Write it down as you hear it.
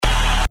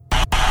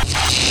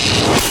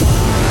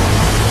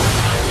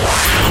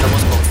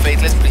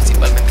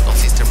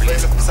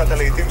קבוצת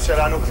הלהיטים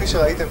שלנו, כפי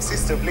שראיתם,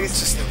 Sister Bliss.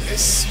 Sister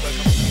Bliss,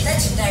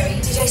 legendary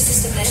DJ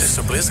Sister Bliss.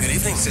 Sister Bliss, good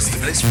evening. Sister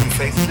Bliss from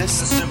Faithless.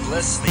 Sister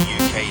Bliss, the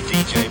UK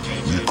DJ.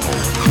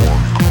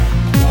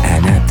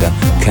 And at the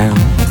count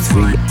of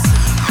 3,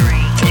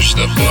 push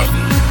the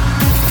button.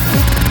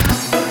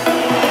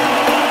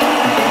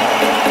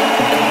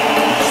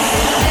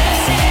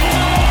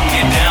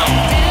 Get down.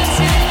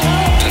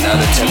 Do not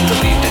attempt to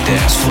leave the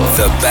dance floor.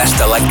 the best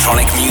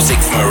electronic music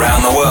from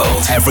around the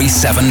world every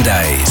 7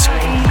 days.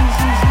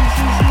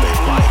 They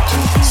like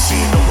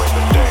seeing the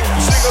women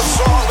dance. Sing a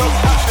song of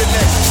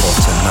happiness. For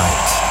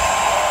tonight,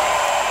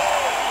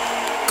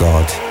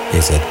 God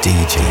is a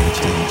DJ.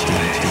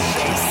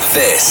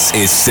 This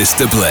is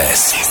Sister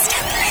Bliss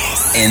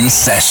in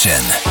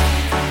session.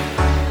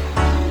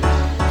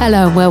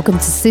 Hello and welcome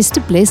to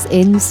Sister Bliss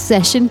in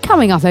session.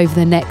 Coming up over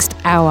the next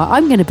hour,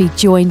 I'm going to be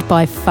joined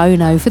by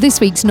Phono for this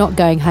week's Not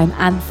Going Home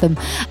anthem.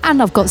 And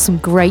I've got some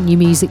great new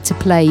music to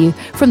play you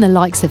from the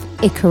likes of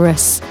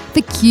Icarus,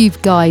 The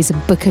Cube Guys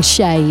and Booker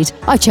Shade.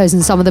 I've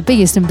chosen some of the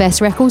biggest and best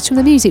records from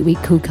the Music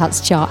Week Cool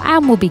Cuts chart,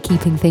 and we'll be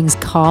keeping things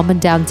calm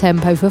and down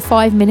tempo for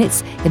 5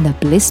 minutes in the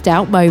blissed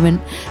out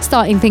moment.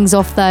 Starting things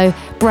off though,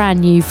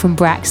 brand new from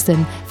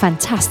Braxton,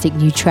 fantastic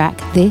new track.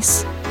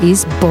 This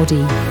is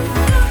Body.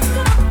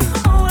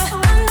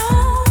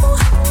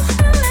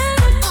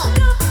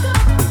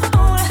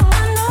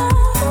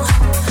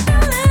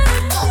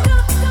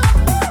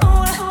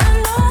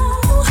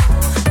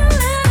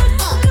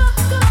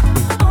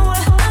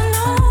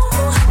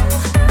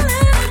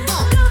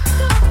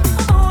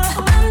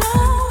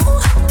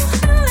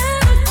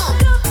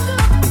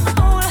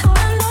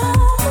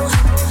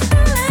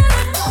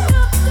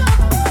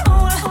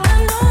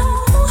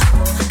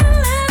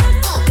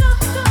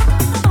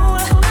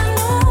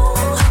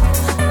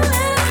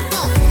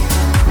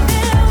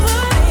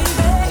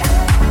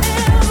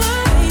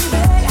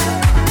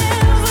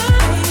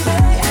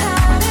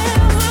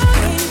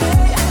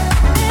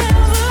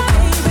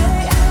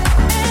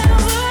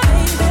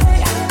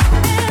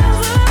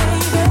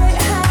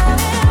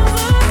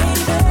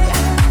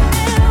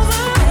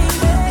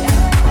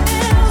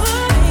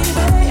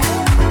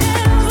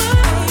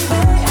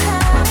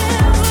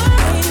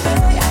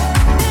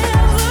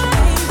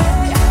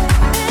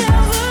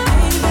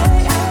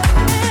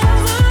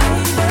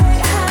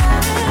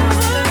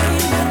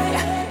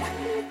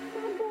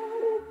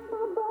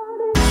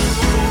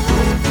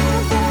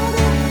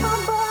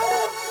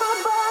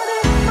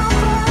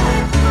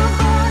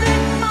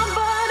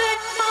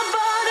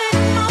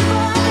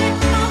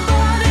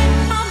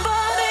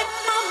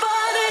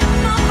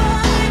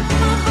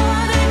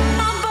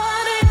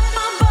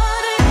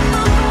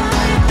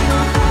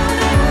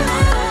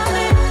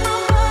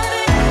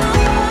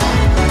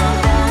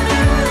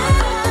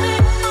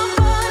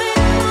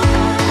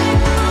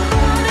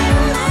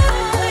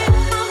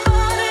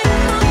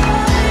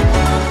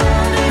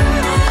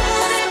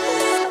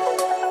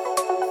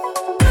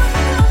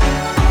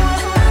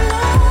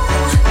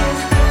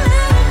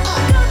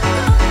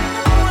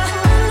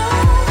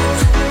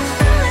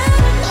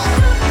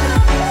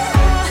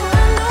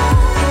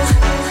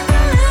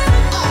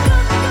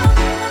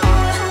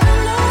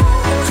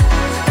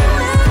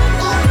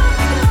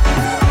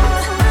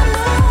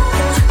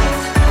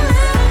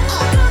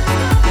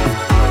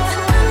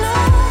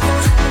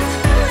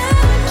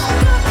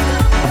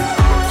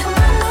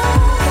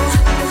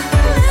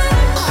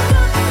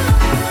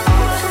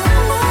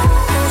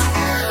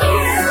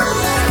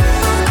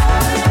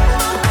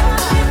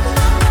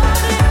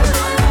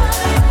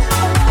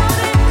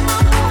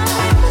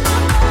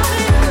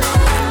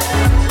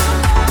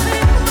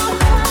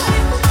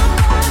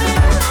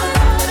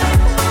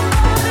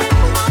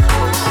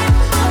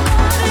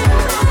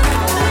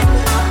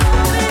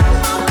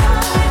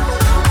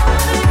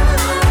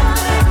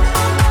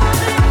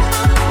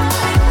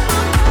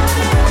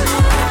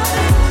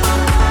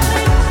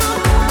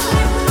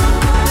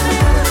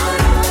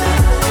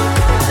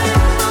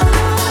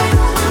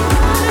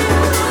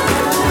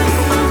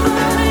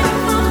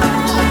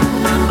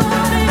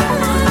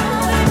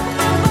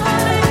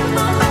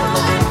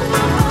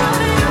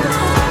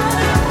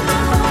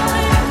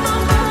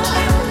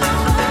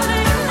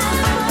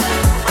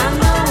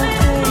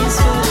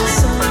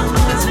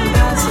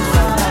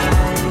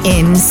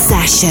 In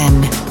session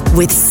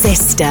with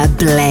Sister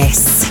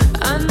Bliss.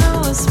 I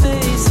know a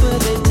space where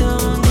they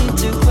don't need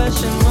to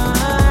question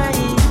why.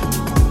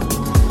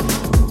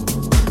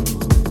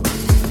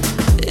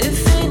 If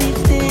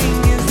anything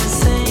is the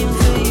same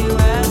for you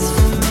as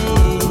for me,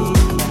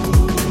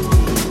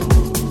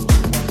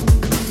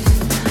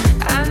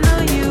 I know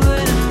you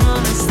wouldn't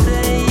wanna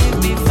stay,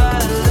 you'd be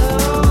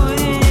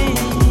following.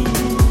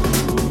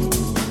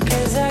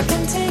 'Cause I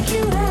can take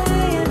you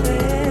higher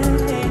than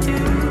they do.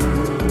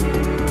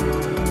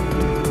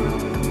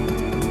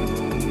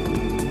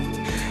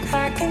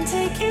 I can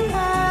take you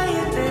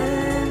higher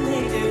than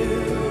they do.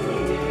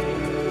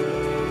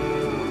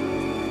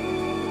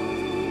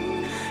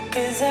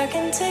 'Cause I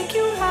can take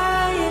you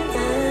higher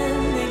than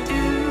they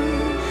do.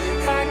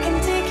 I can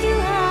take you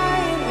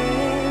higher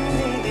than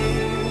they do.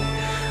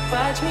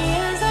 Watch me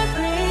as I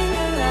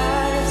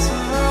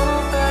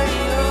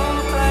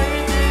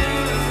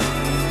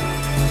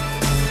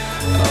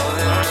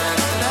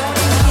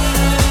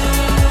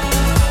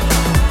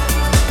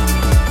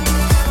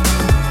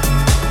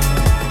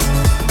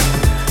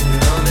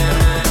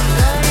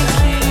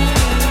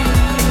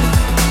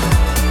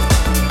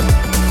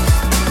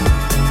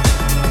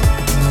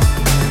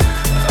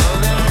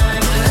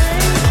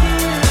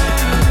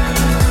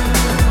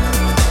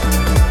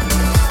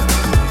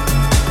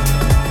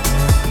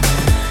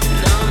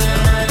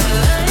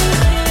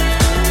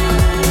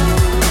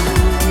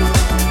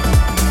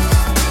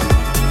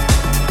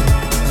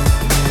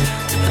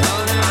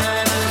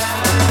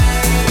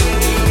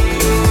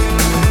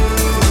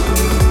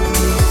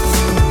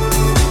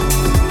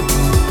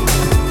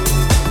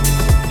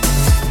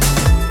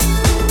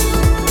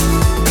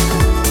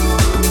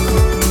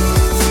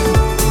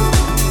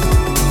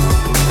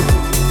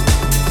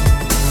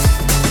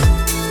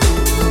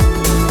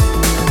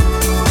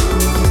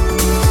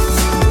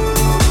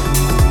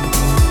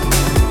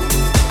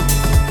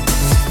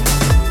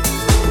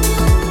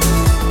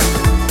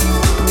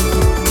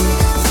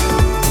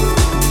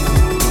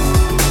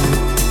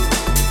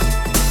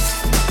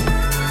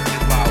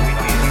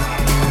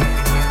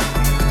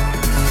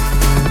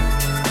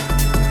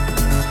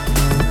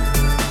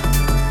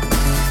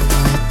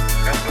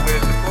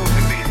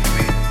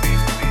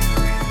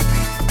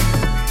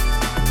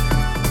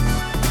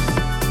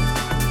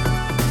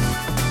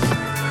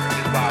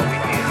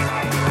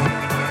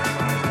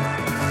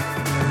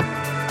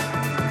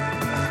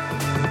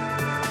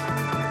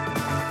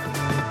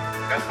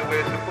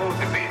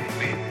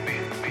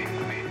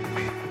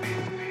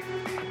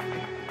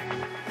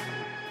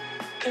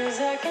 'Cause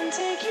I can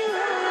take you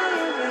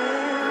higher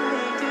than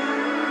they do.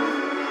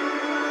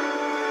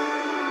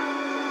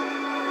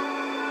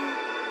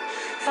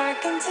 I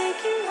can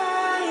take you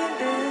higher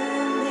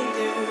than they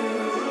do.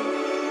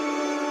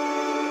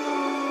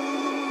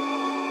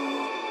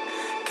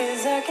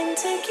 'Cause I can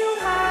take you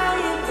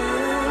higher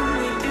than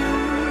they do.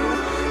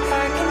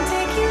 I can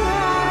take you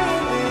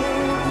higher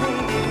than they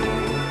do.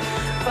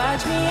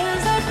 Watch me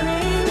as I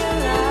bring the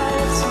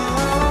lights so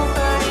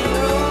nobody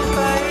do.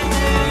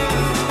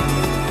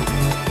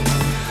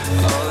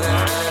 Oh, they're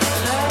not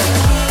like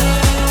you.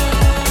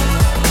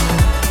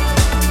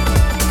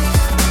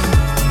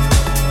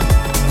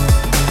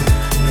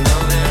 No,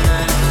 they're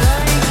not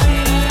like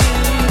you.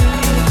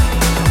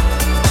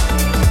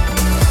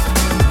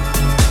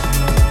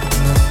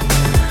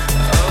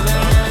 Oh,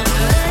 they're not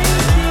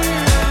like you.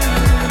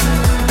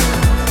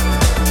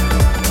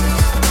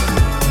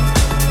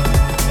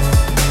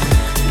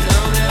 No,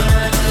 they're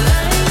not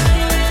like you.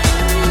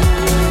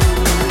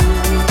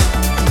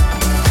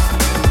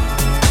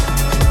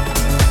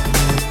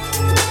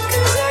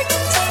 'Cause I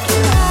can take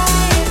you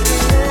higher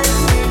than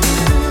they do.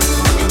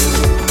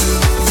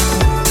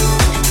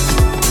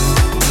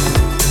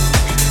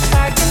 I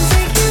can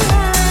take you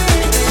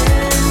higher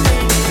than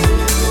they do.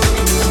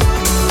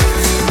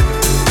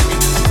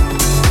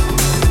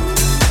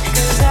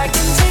 'Cause I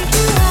can take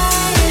you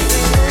higher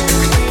than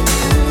they do.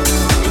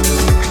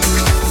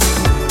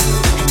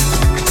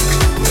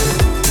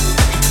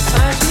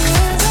 Watch me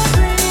as I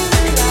bring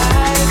the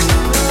lights so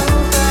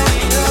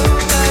nobody do.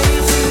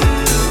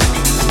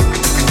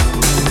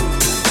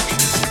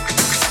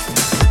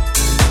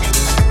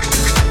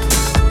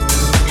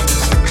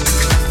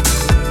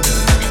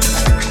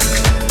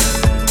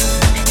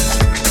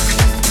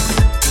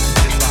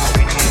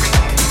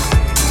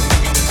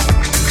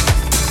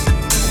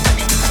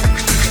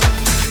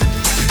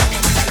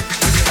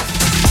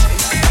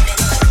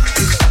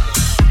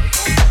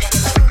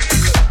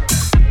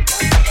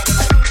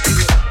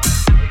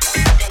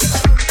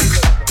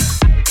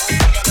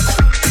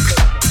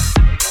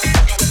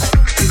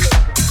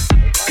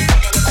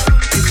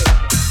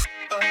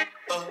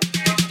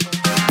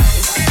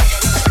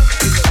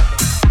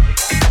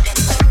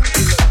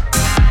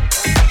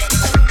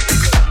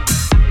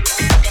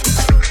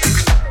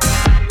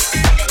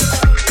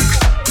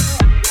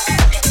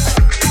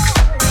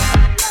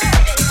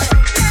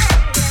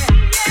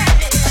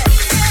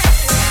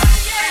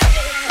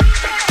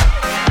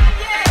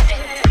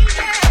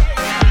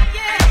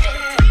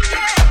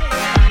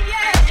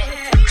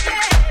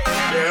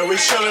 Yeah, we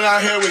chilling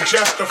out here with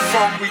just the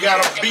funk. We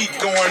got a beat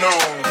going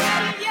on.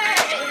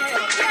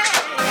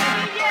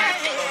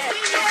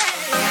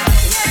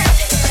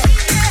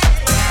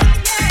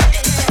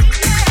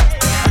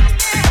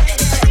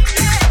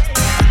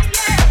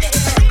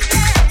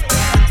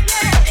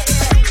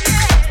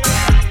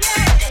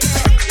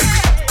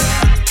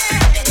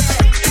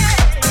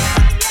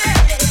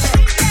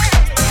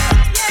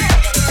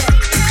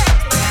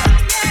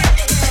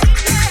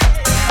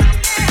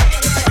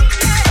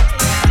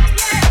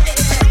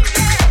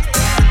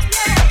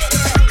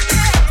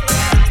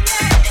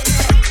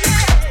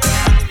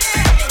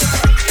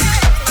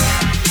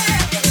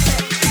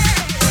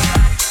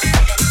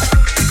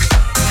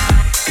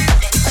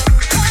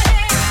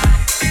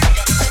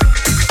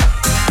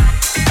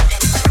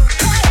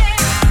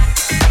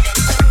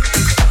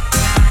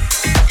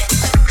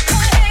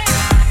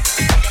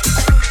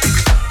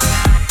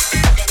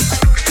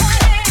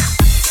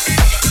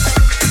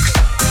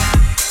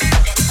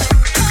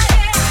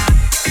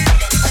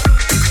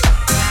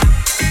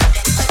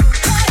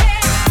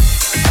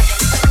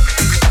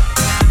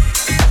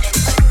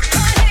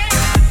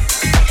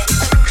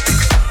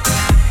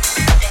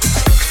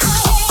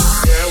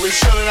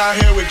 Out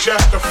here with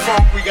just the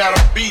funk, we got a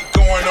beat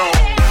going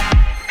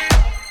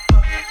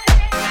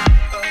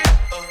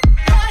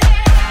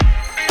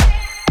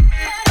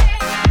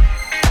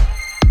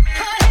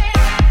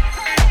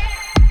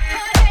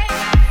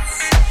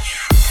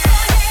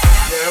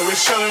Yeah, we're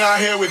chilling out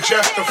here with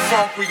just the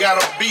funk, we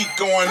got a beat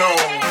going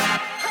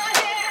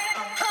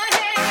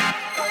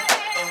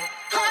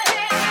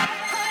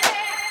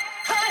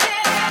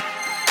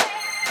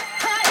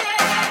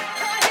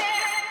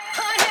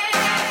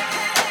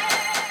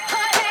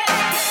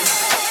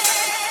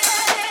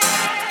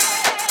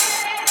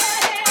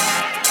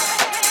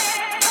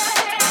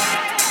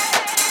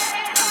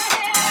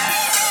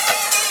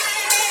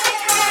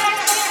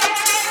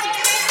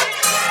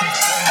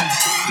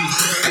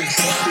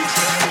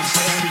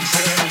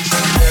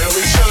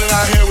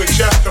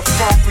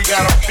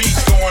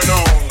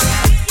on.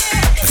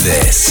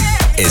 This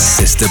is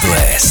Sister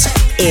Bliss.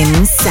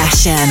 In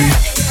session.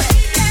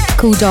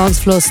 Cool dance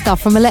floor stuff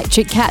from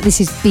Electric Cat.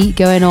 This is Beat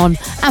Going On.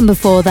 And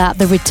before that,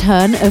 the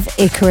return of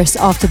Icarus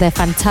after their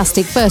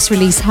fantastic first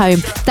release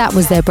Home. That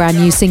was their brand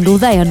new single,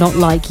 They Are Not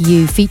Like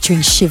You, featuring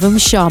Shivam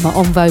Sharma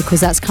on vocals.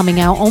 That's coming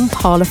out on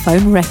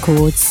Parlophone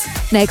Records.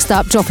 Next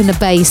up, dropping the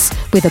bass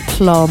with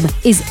aplomb,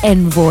 is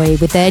Envoy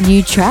with their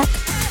new track,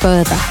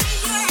 Further.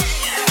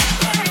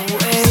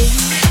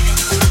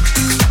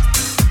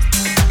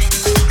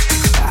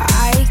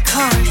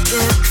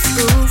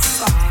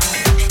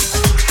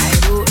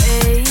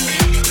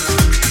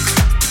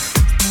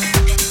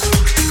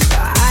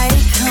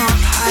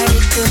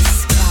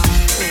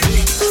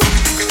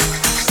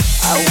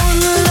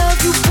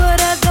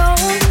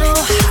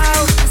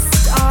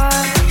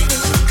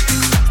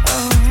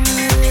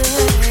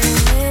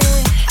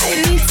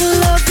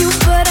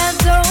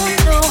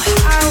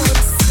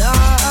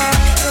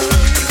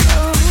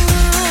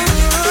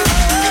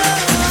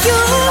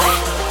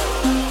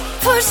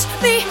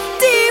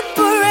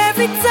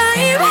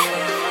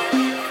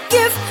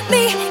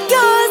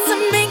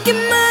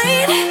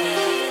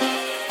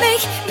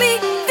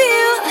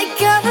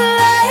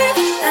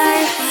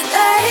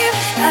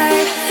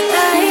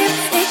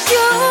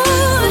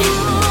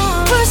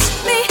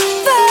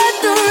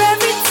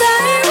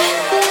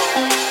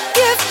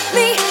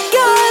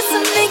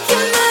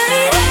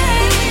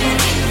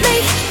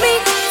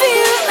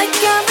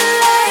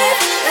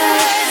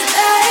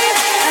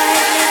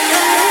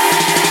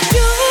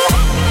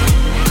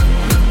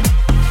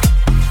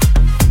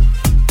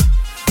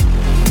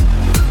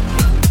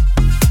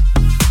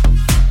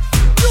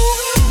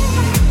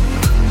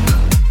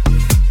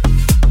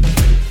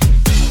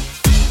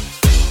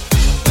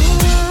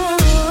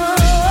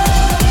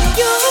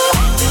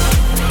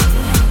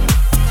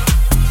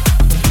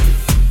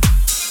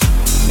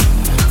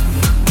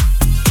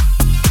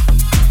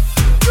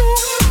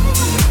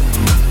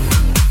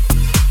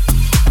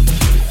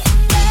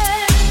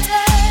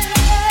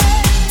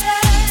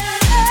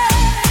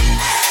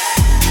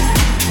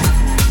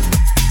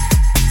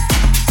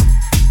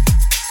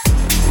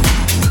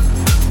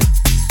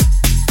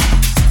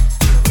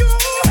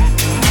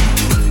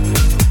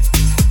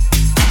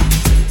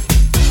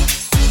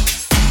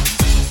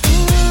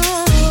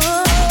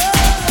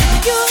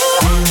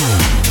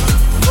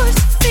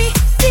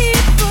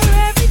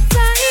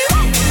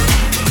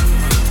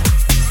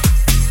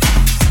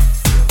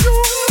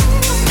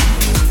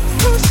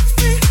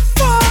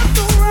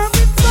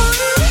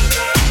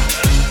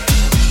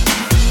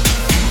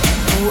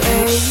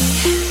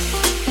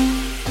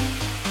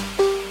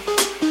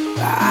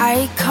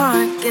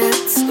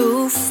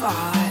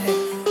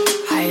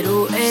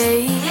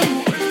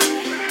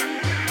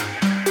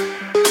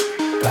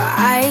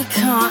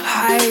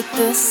 hide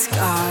the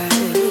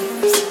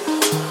scars.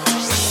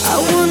 I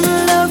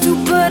wanna love you,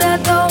 but I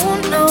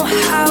don't know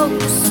how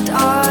to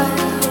start.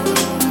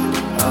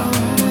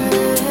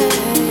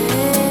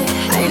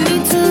 I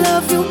need to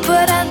love you,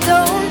 but I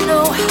don't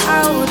know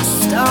how to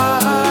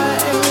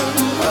start.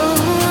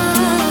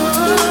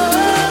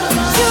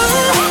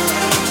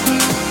 You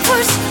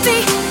push me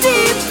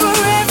deeper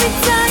every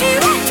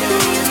time.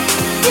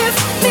 Give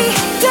me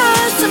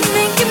yours and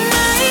make it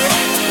mine.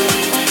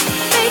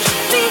 Make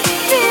me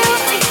feel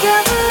like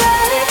I'm alive.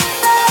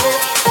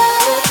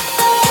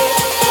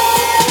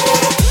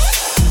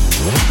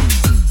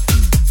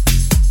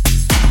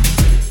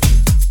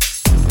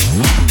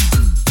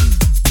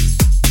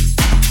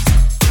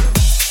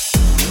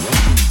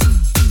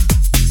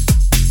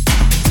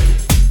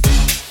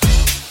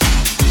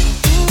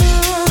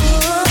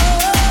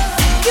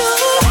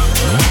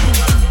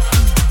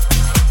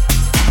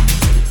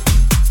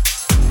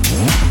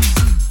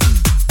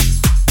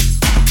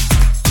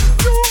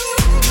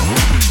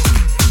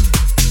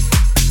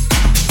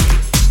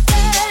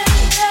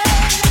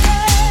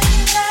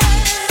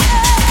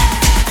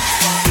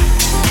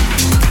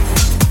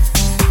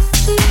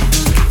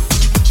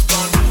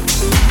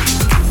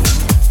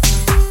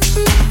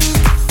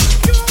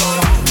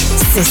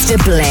 Sister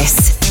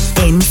Bliss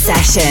in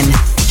session.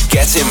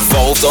 Get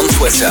involved on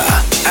Twitter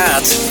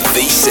at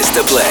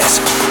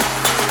 @TheSisterBliss.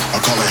 I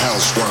call it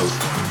housework,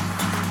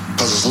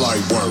 cause it's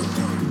light work.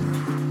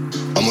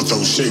 I'ma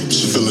throw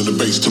shapes, feeling the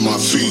bass till my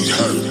feet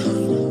hurt.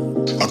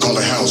 I call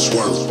it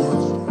housework,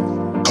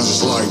 cause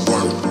it's light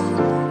work.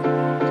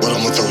 But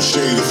I'ma throw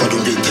shade if I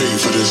don't get paid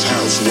for this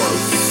housework.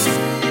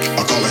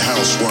 I call it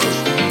housework,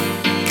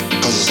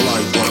 cause it's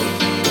light work.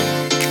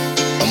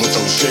 I'ma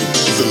throw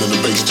shapes, feeling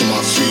the bass till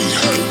my feet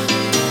hurt.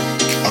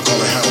 I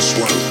call it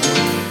housework,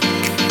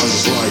 cause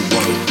it's light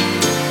work.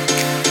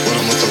 But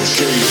I'ma throw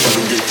shade if I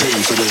don't get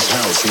paid for this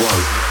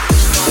housework.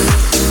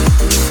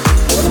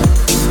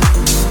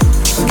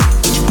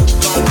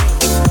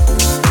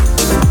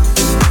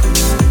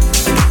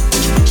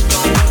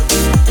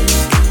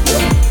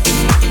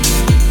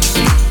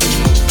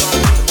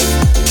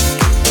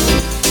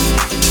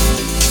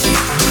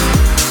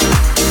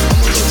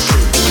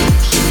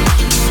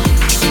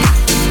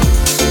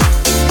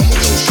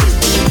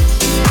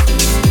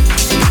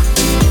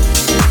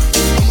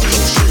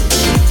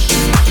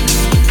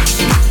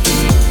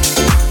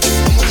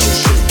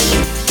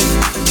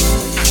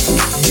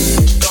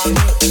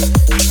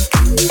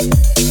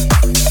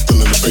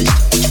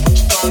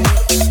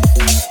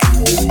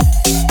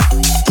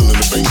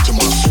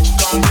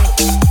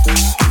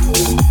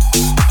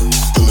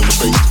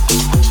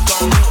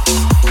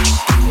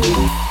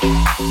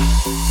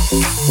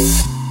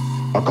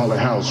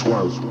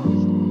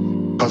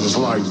 Cause it's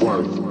light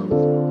work.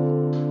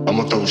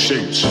 I'ma throw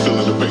shapes,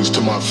 feeling the bass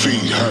till my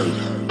feet hurt.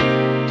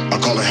 I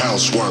call it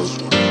housework,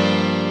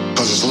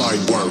 cause it's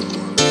light work.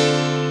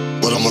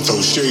 But I'ma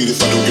throw shade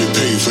if I don't get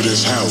paid for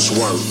this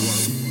housework.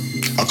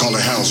 I call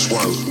it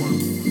housework,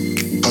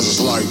 cause it's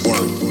light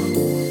work.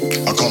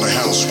 I call it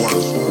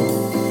housework,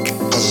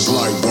 cause it's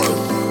light work.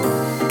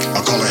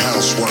 I call it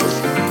housework,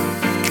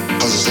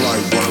 cause it's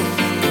light work.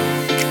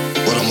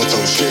 But I'ma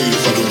throw shade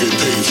if I don't get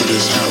paid for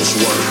this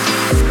housework.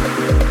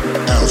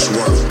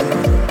 Housework,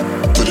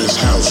 for this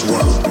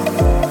housework.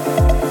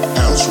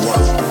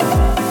 Housework,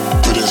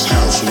 for this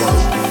housework.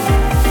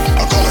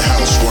 I call it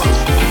housework,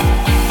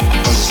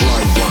 cause it's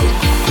light work.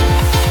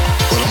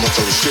 But I'ma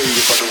throw shade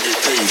if I don't get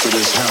paid for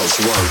this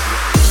housework.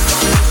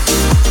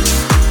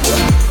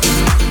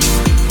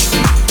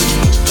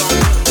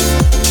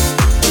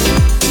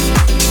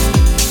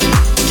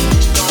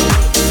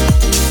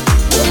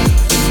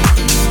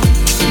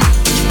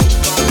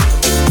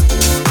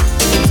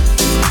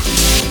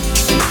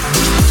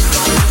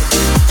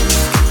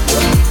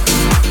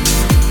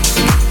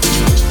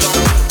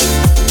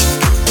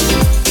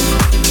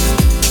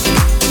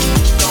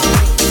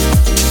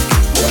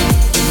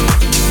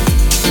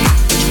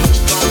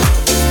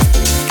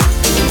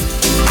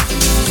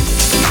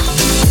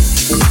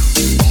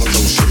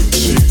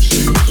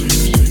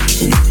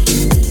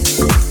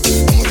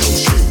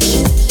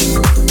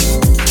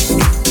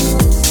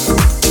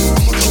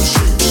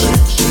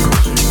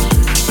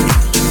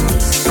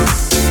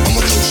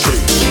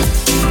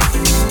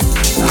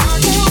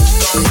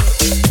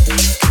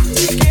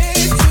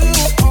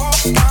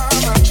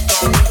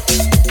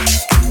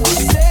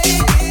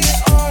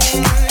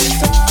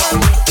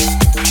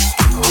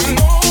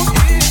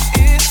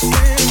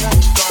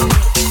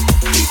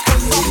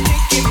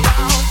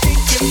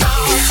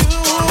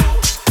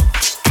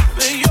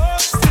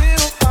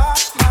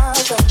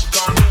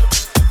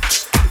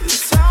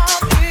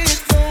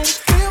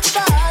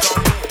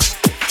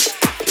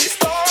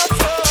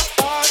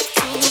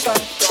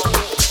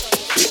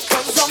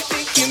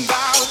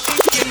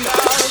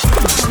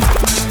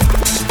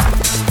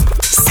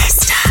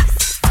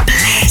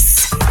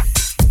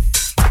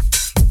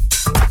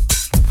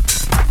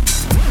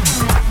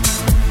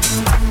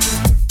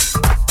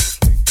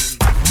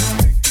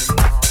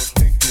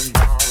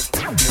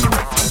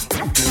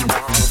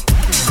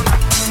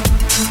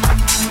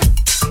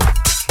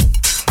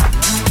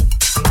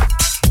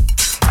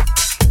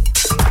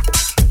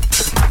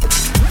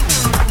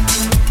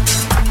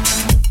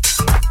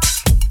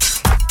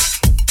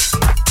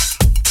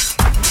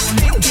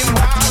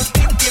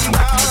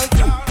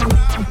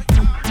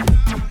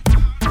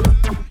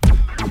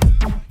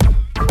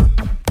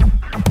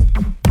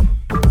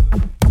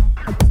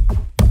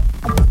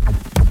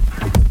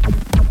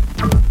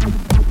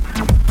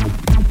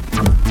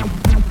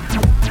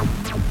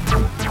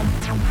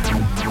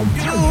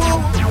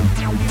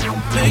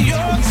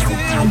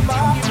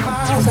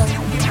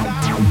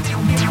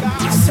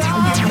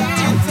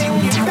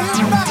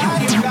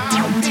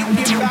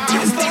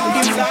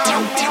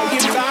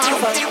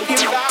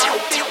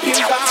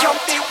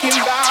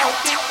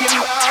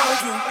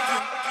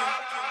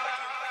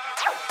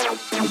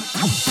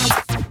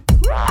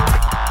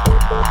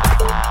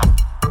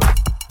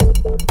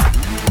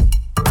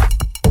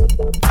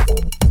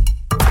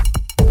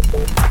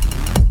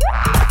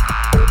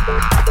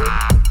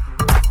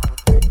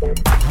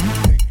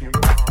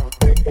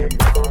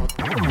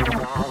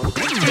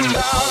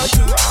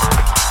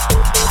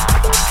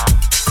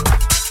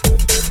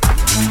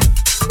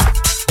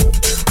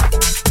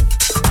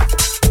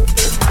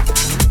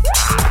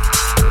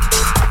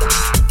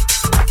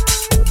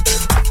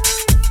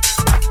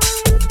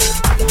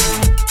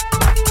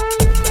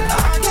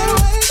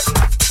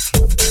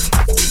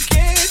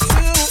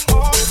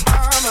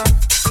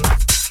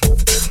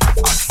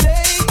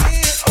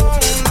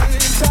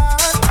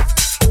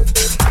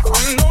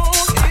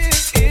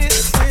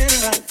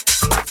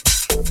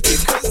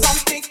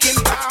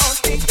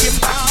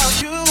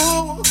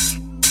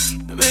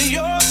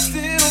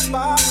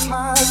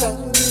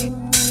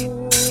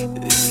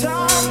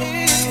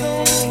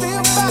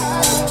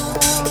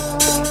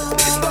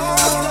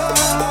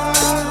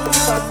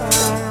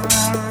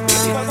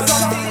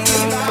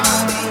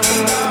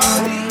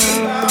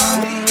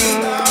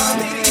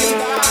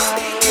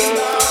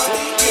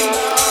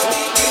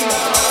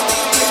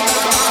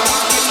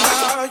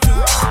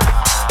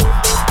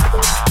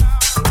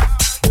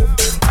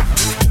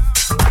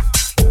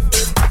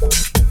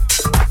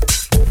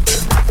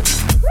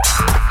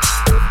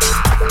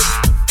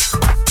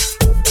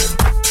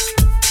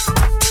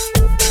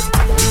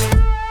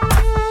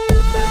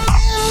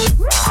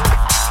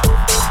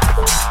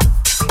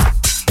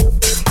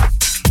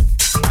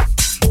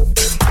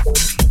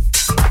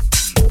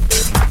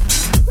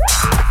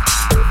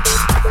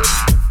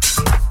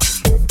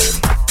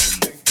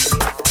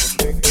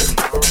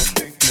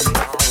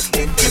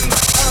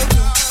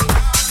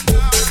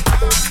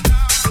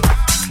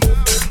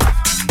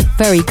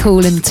 Very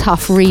cool and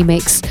tough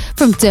remix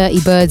from Dirty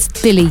Bird's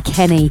Billy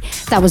Kenny.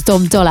 That was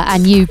Dom Dollar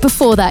and You.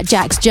 Before that,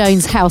 Jax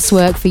Jones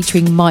Housework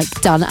featuring Mike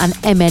Dunn and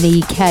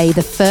MNEK,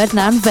 the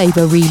Ferdinand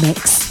Weber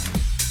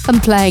remix.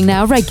 I'm playing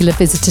now, regular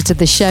visitor to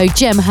the show,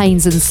 Jem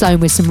Haynes and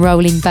Soam with some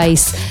rolling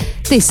bass.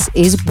 This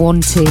is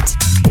Wanted.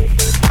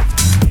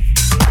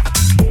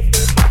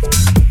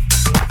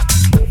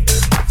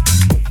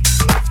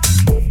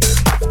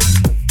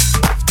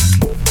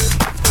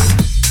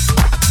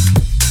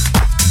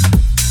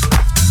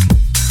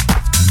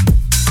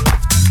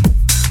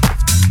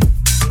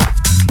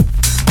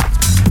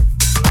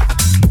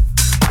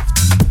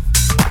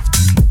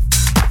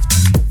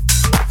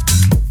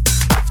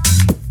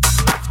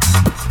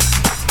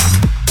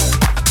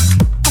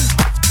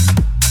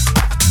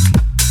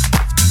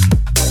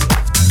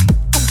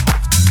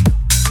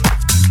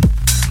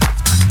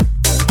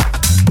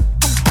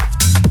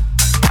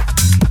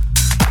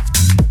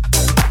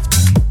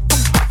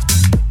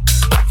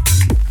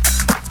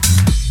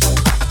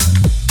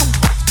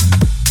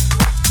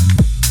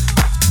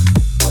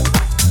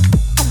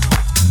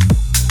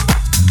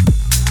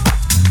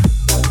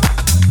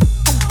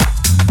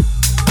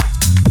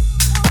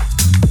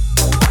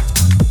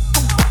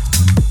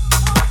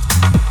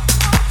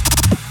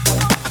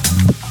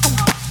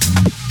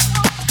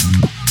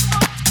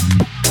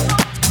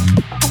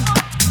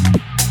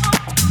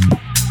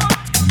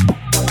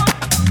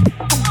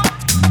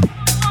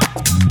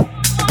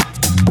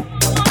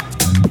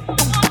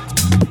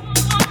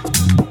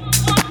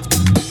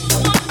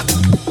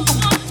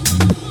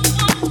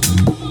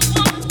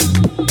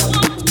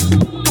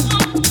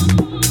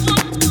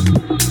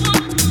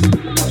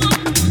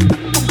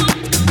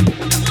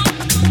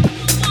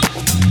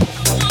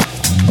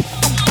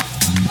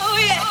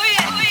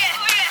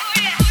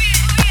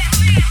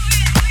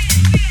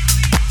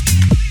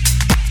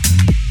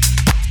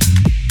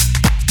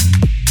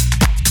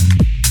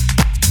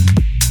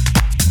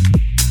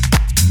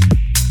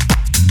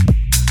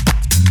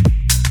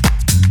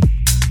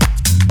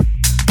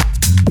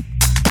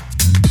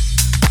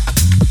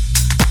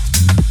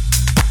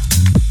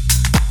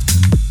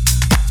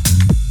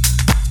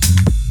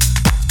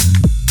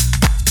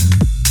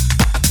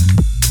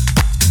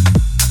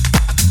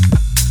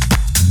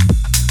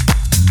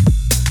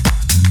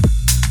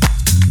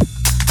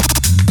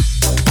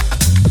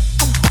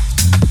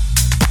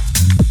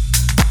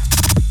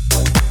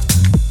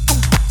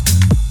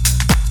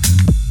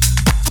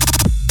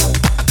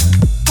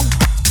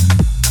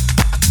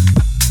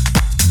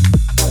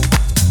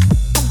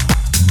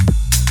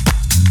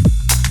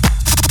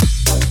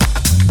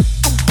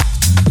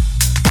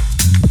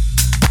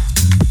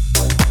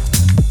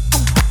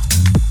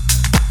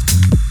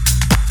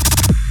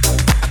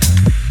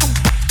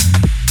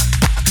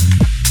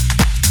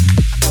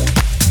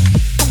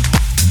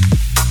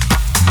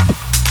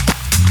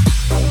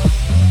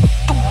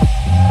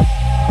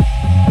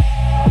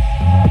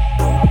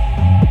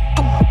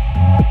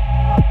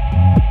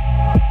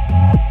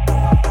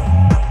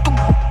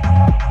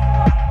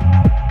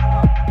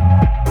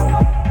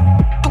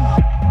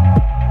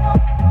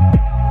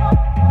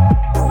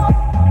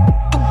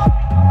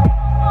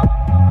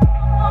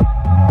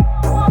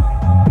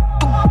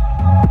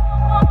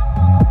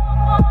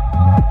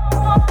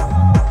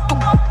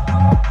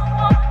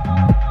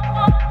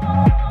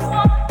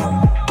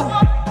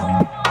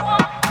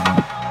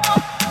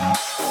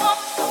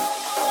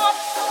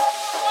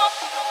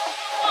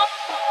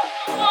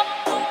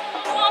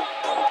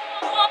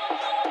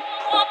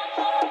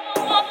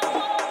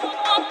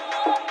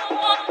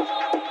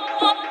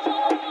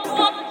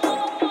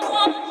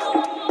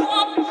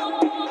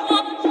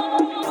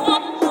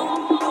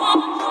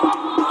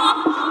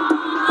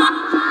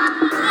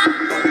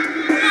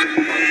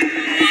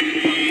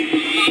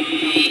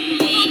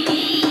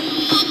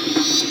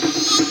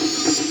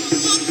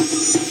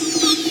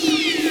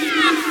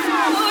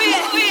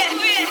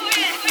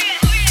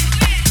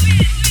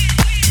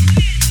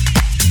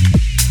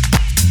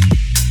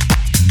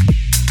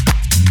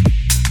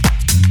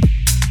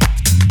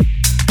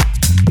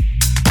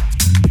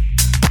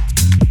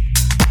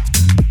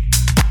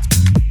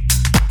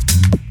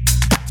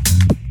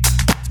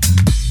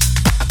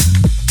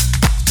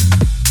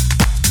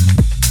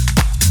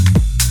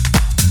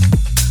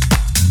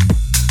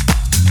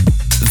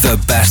 The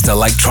best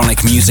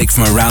electronic music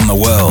from around the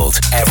world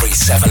every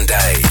 7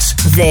 days.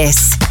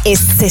 This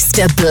is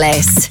Sister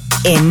Bliss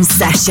in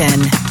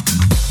session.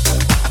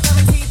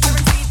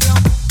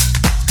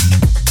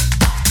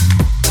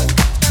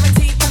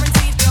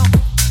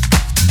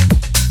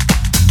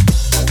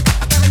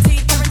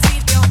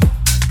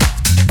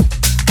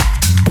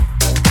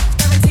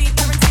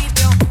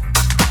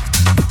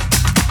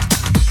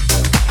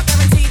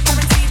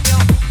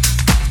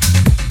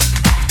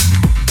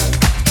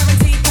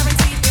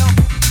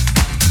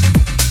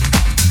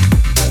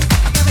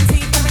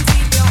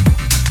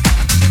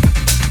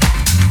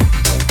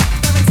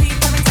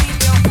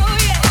 Oh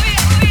yeah.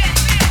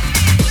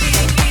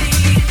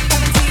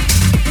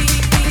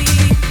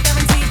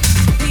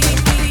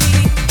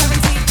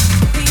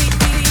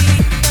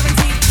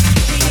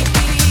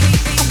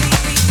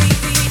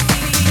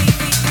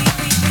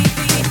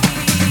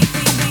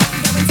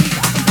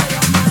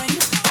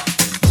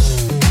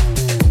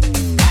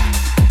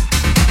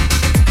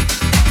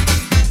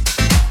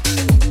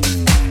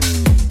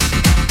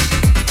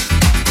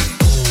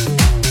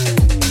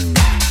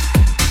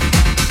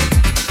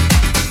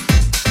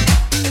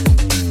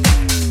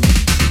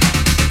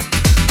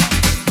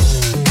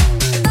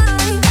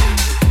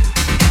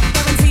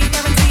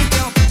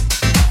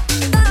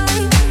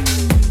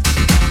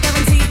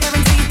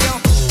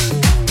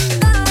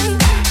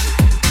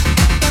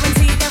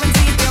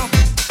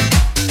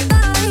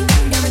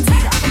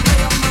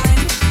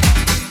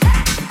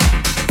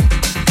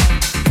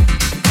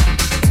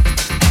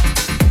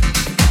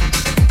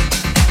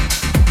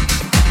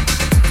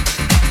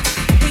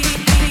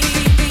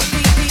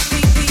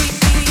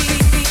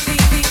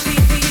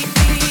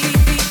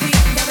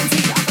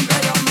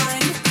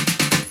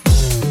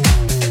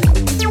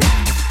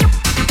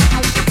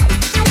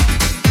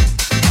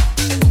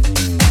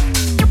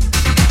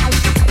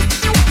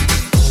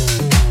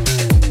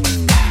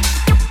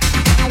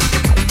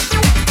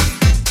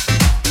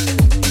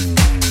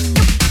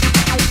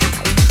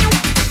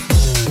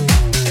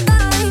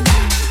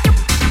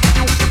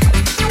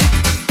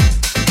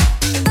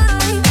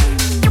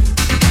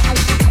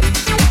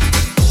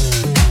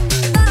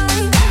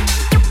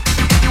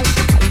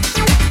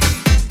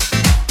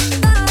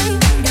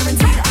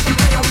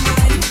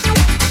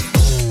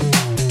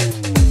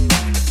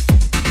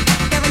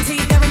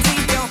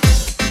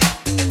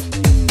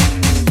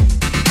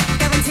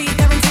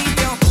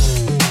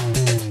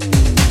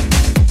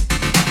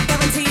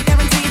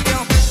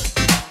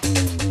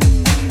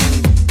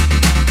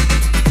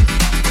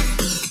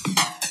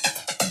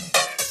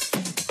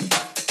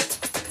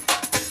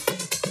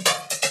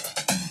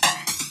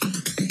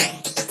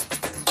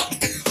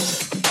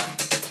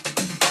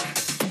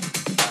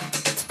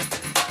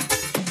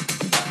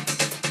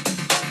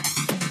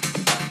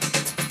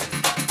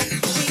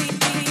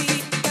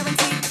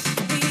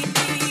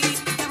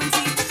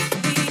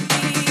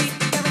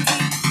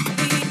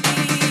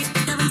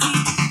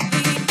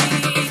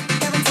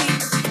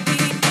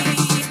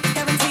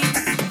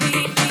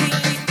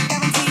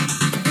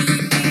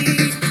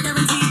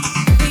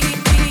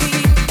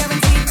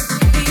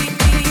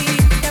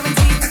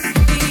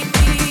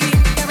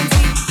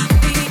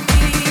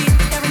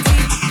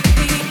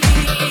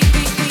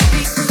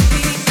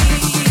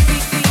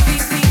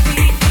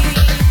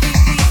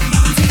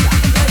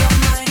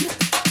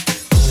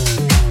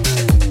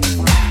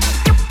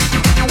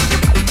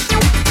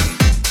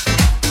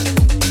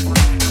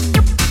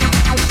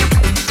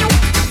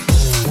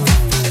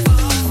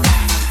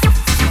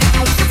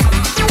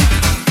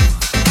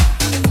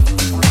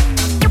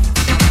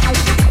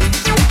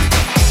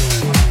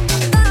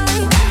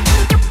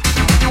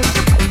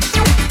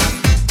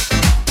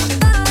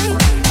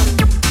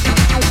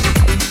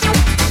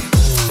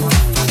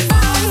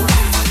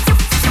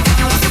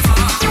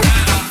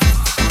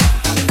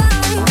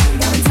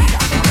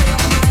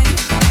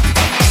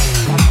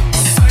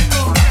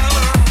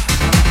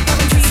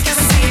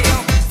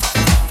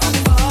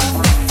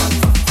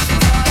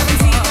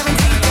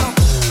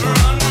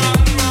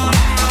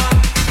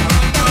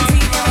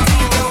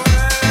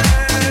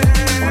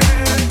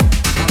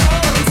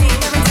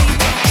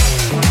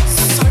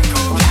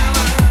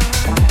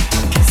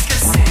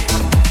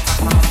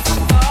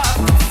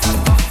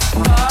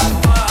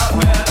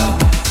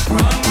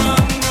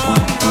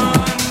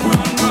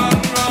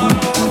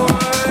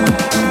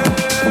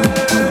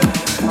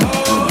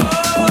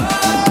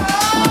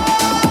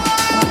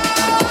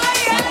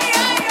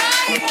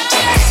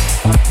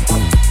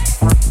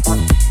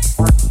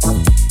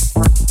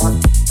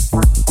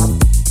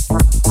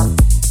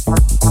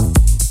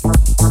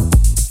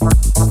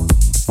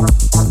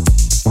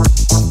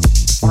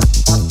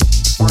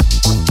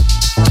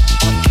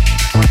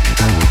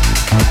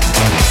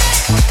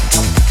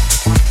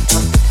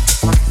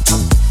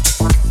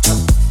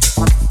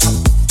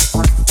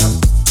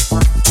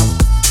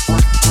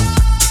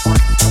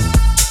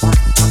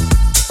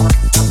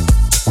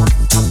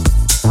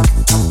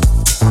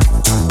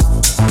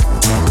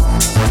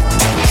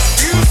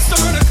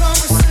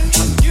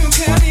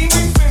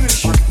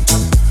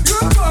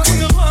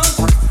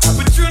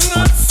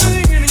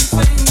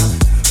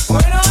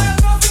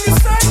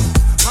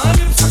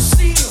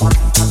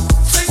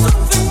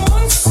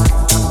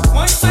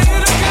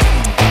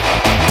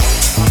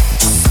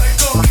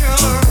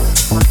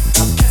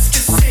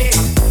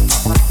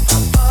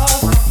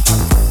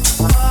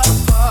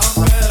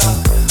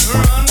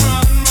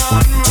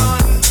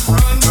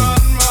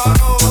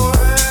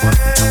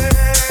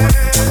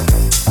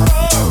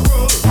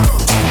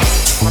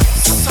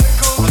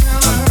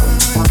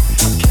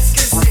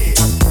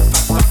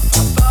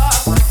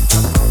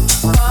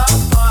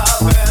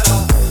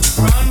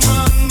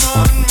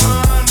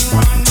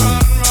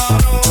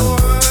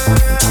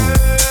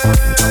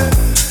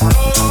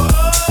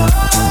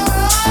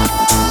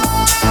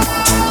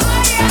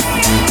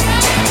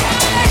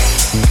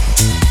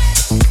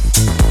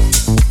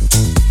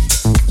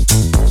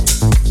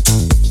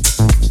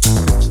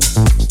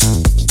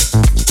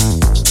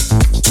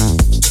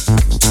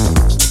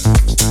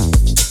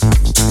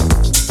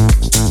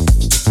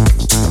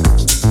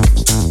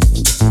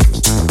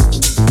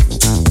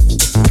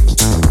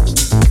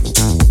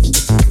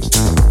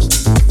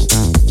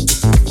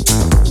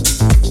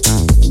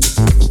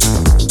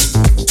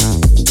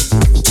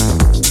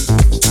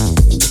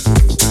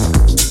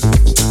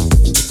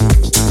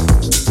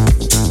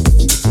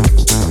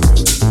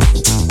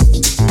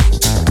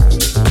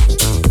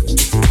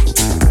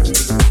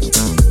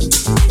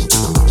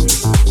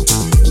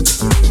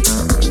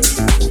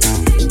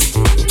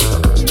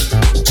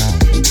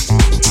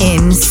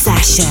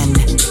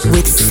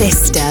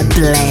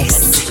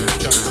 Bliss.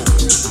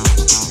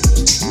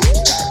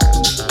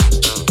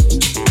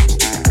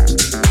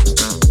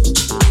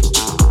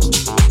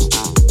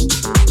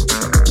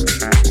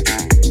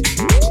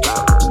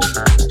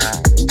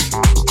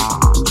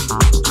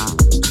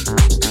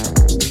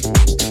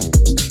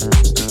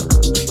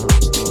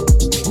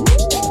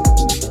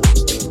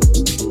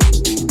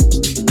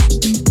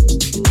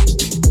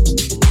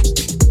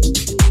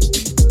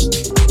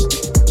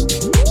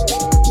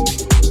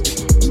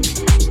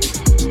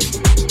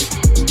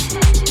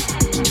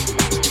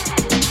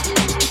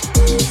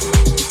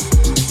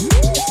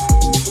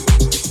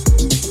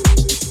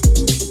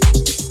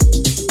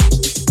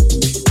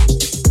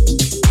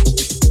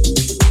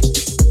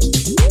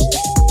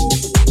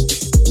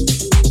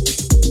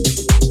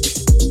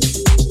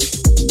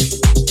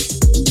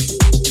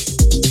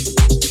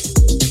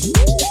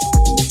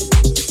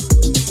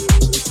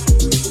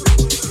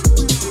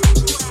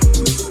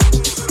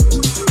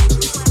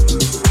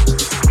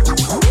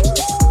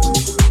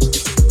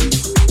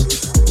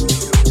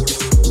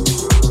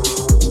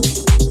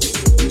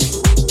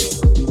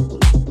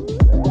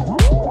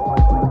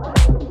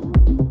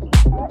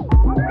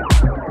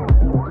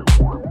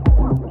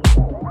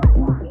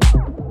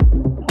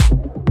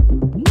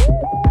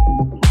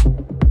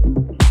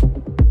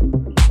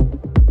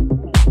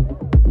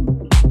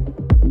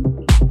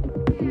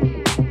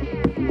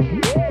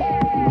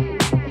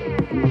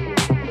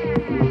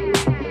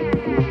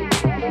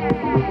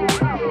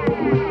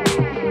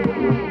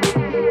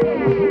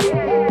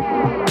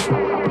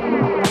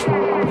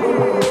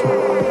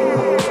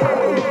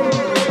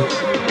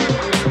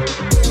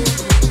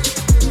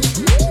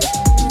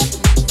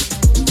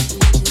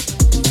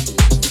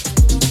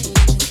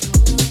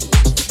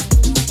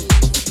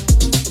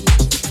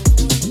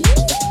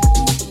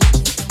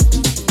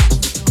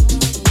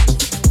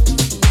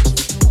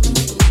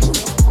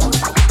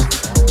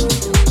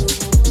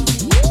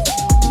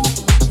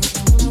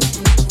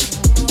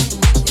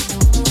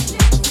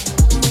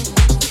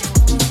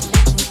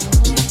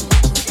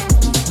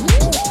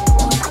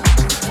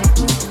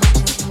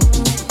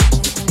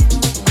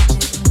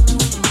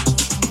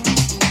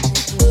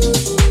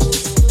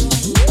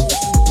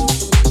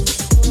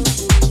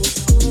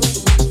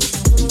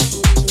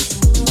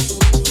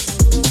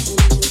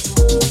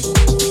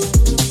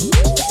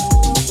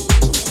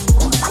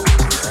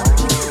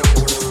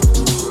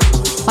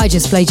 I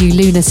just played you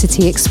Lunar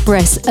City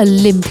Express,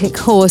 Olympic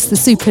Horse, the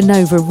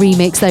Supernova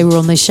remix. They were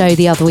on the show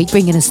the other week,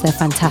 bringing us their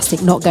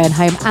fantastic Not Going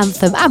Home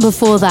anthem. And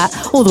before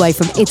that, all the way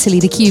from Italy,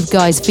 the Cube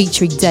Guys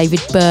featuring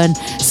David Byrne,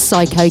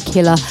 Psycho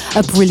Killer,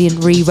 a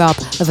brilliant re-rub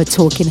of a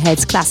Talking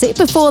Heads classic.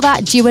 Before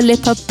that, Dua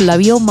Lipa, Blow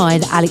Your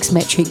Mind, Alex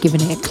Metric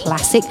giving it a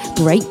classic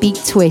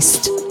breakbeat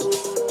twist.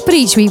 But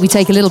each week we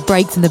take a little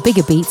break from the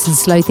bigger beats and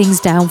slow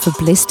things down for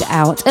Blissed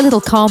Out, a little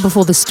calm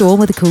before the storm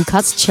with the Cool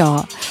Cuts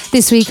chart.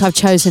 This week I've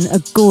chosen a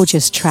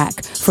gorgeous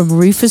track from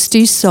Rufus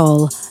Du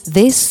Sol.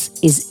 This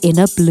is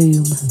Inner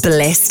Bloom.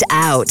 Blissed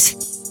Out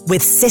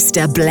with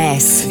Sister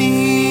Bliss. Feels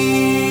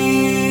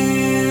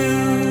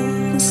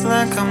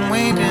like I'm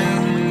waiting,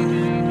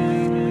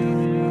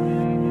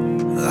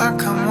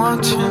 like I'm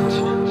watching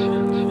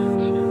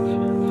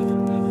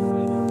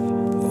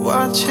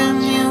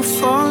you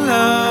for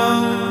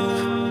love.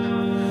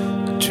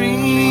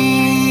 Dreams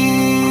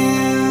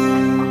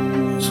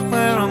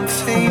where I'm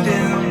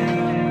fading.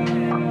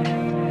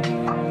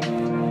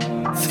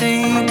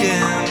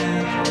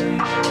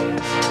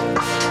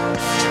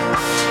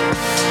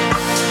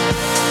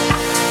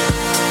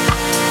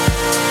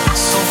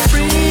 So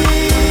free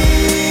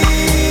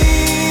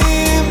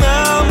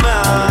my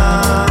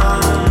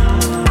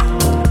mind,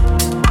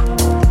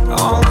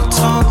 all the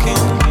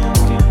talking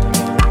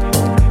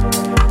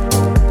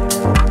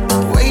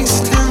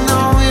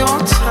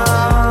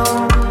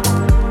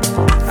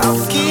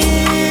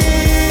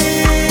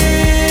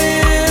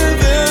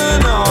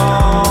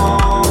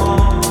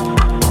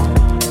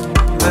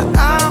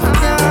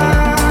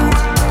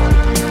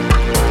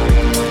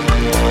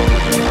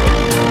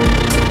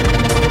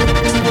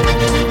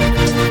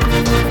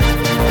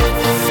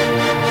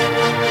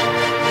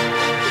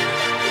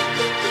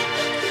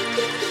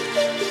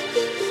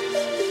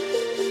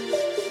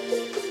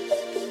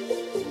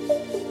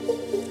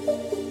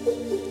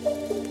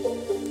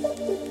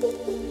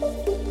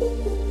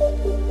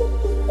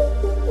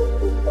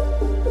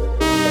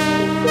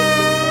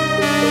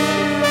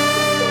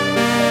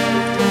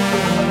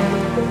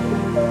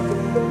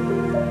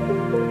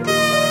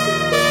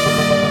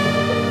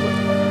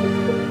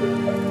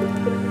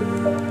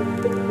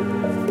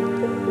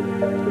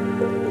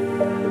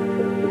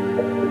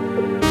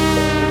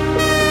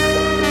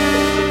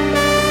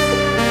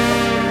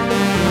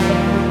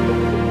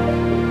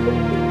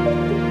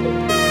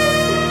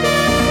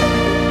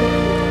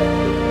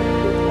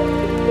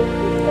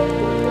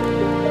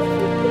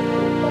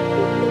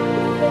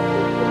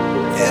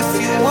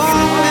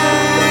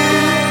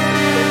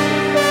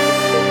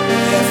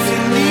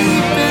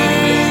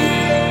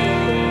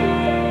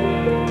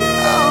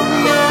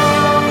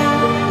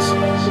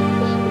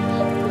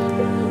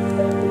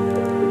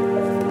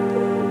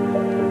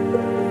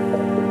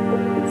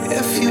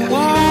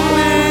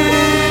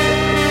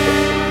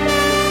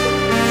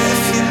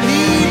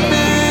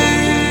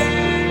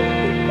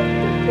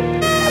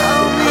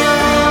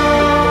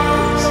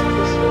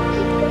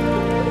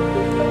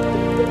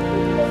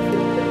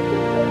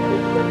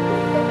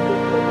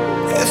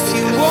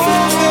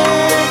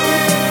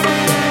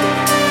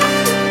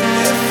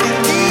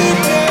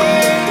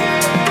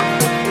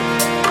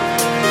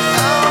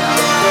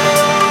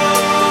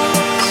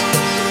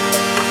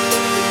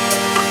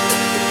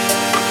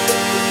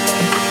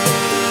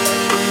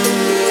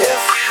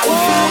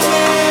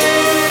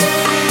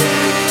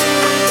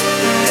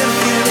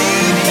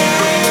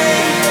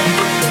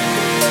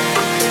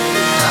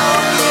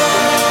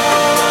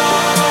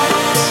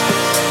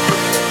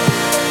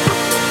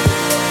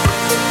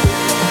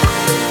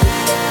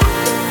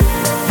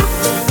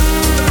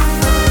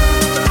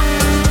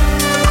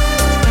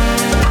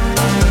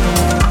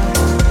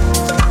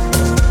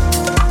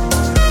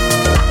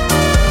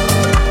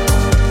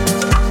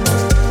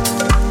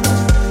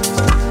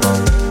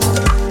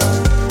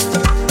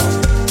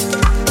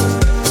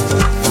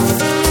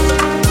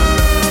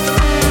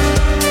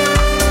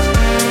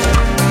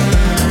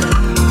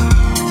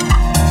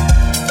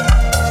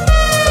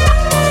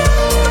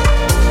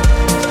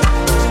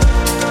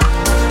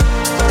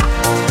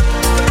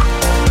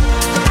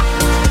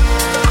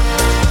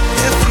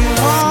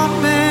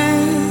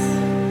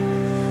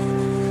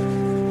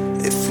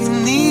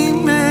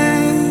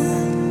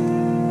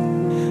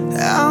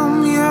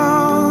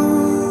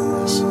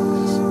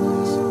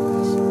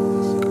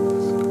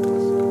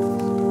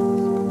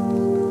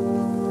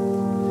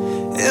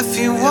If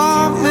you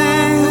want me,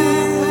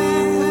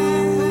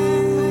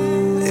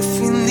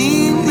 if you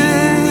need me,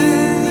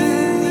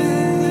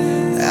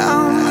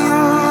 I'm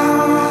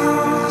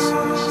yours.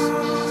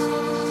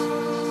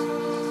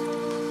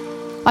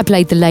 I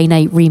played the Lane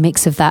 8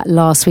 remix of that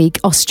last week,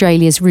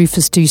 Australia's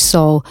Rufus Du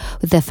Sol,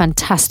 with their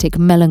fantastic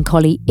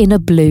Melancholy Inner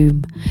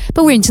Bloom.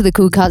 But we're into the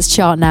Cool Cuts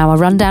chart now, a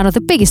rundown of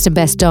the biggest and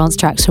best dance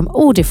tracks from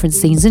all different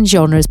scenes and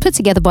genres, put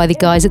together by the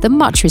guys at the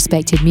much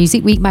respected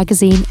Music Week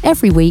magazine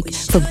every week,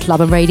 from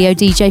club and radio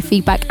DJ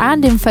feedback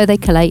and info they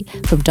collate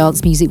from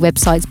dance music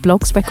websites,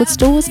 blogs, record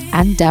stores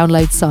and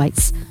download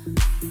sites.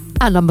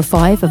 At number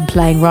 5 and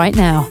playing right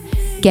now,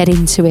 Get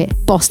Into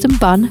It, Boston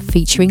Bun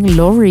featuring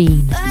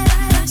Laureen.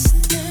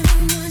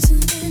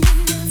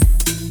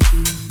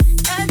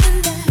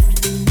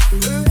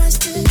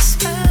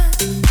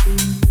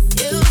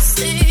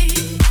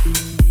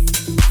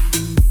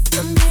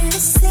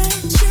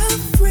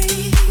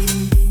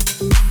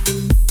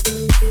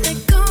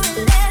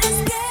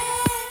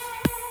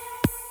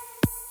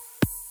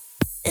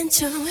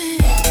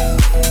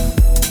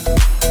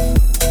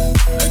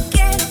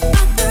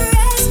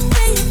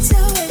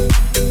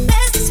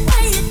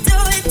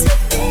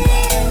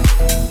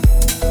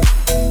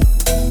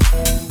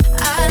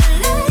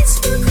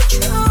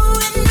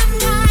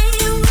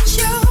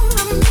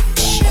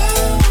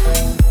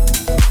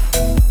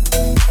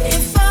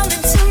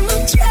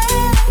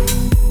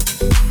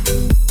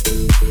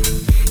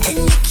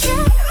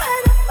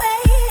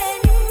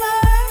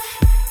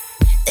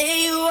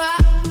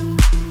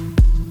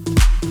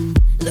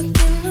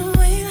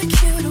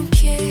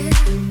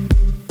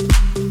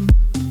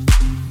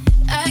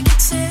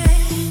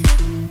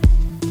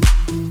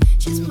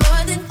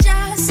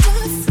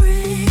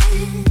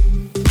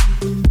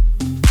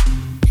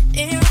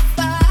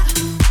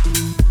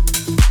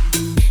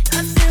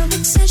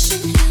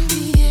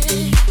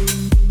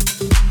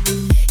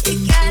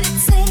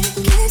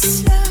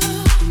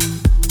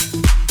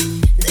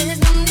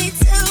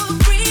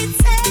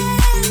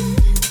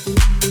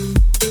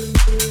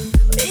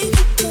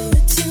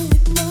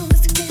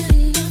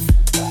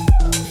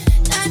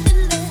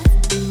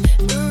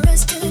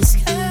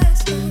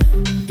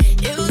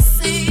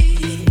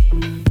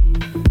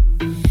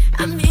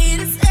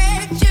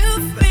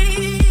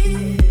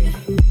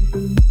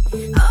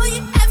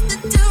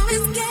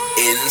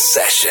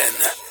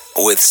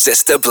 With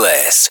Sister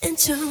Bliss.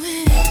 Into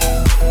it.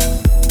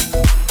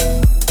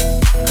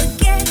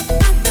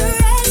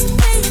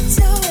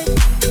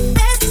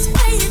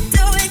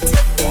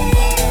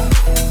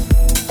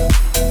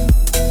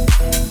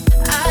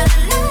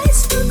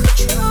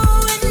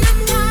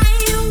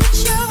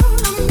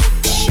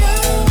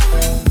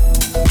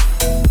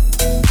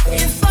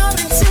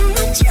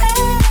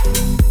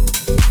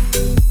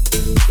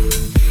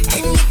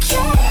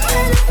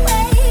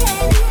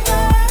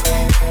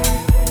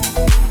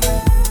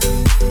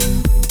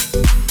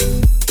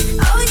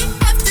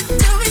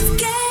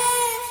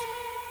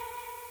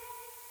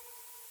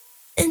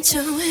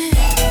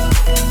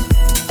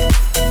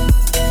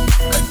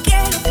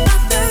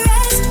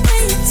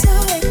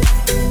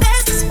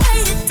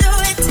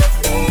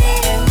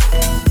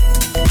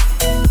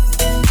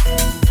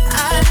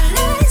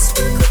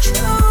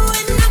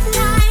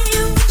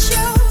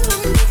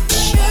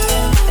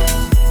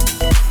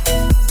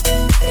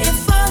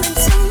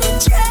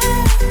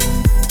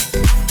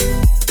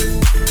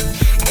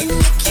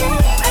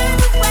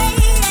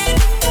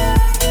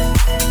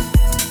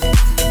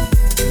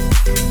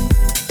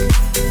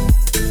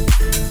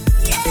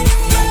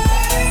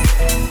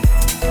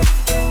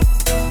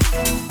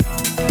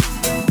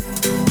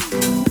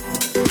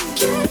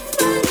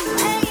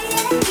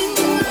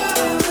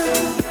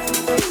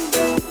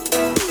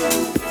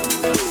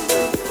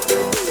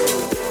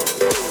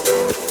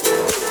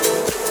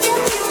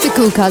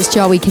 Cool Cuts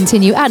chart we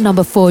continue at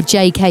number 4,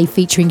 JK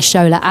featuring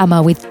Shola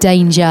Amma with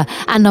Danger.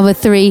 At number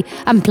 3,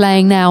 and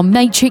playing now,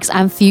 Matrix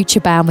and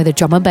Future Bound with a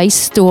drum and bass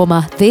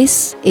stormer.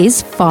 This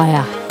is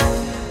Fire.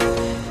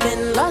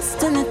 Been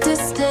lost in the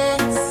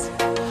distance,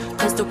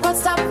 'cause the world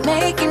stopped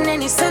making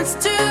any sense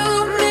to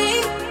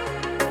me.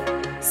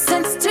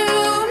 Sense to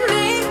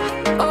me.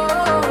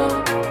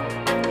 Oh,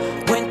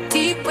 went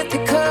deep with the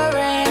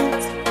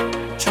current,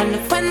 trying to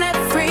find that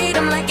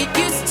freedom like it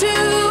used to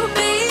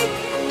be.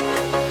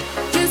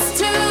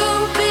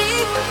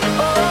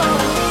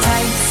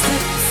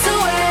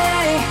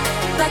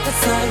 The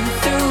sun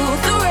through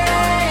the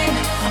rain,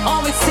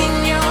 always seen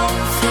your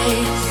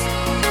face,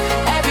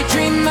 every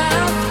dream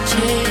I've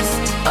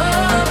chased.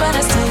 Oh, but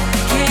I still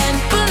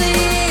can't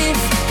believe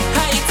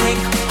how you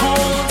take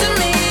hold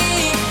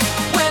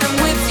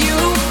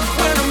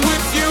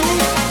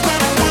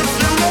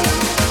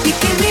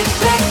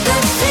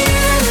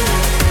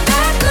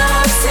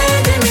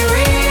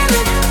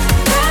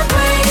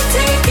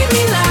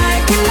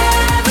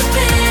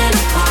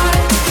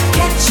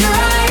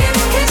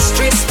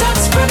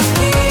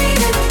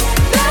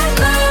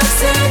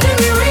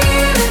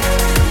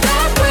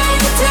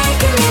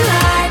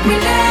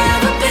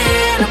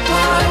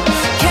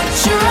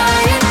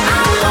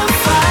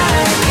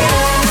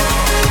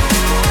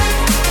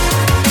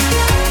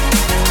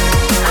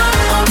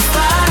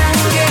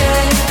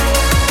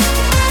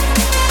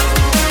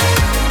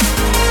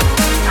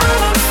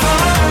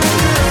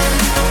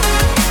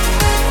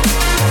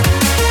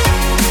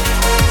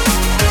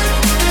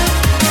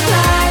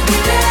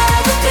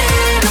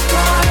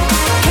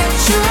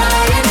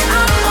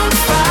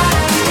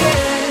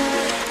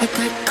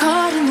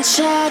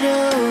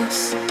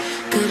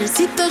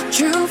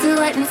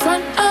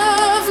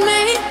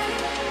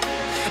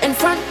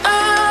front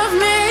of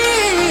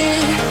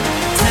me.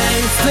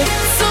 Time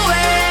slips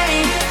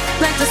away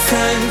like the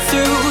sun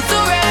through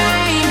the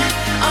rain.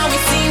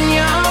 Always seen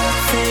your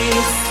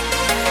face,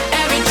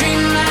 every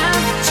dream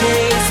I've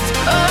chased.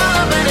 Oh,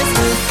 but I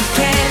still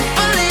can't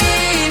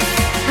believe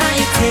how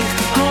you take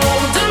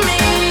hold of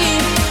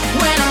me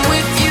when I'm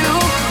with you,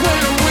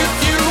 when I'm with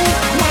you,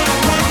 when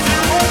I'm with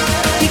you.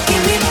 You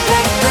give me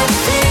back that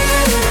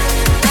feeling,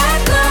 that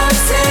love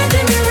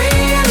sending me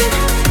reeling,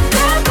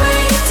 that way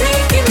you're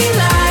taking me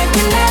like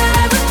we've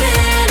never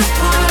been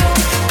apart.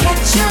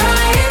 Catch your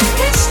eye and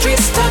history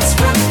starts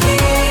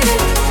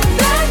repeating,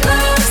 that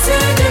love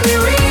sending me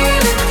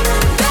reeling,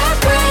 that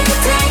way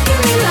you're taking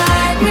me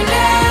like we've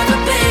never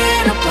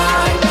been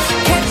apart.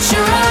 Catch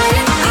your eye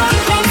and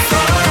keep on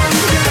falling.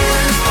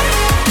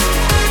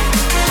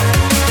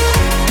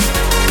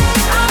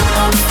 I'm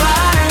on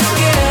fire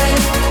again.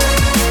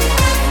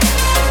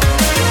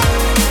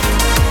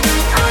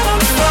 I'm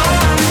on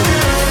fire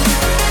again.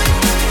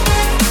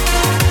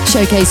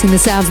 Showcasing the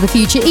sounds of the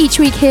future each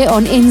week here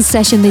on In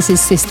Session. This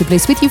is Sister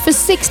Bliss with you for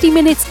 60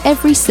 minutes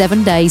every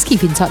 7 days.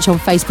 Keep in touch on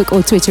Facebook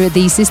or Twitter at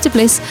The Sister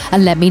Bliss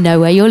and let me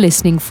know where you're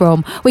listening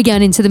from. We're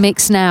going into the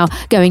mix now,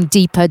 going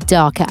deeper,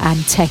 darker and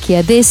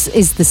techier. This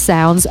is the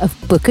sounds of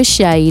Booker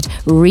Shade,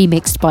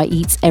 remixed by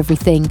Eats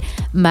Everything.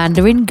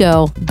 Mandarin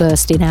Girl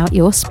bursting out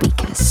your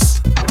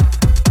speakers.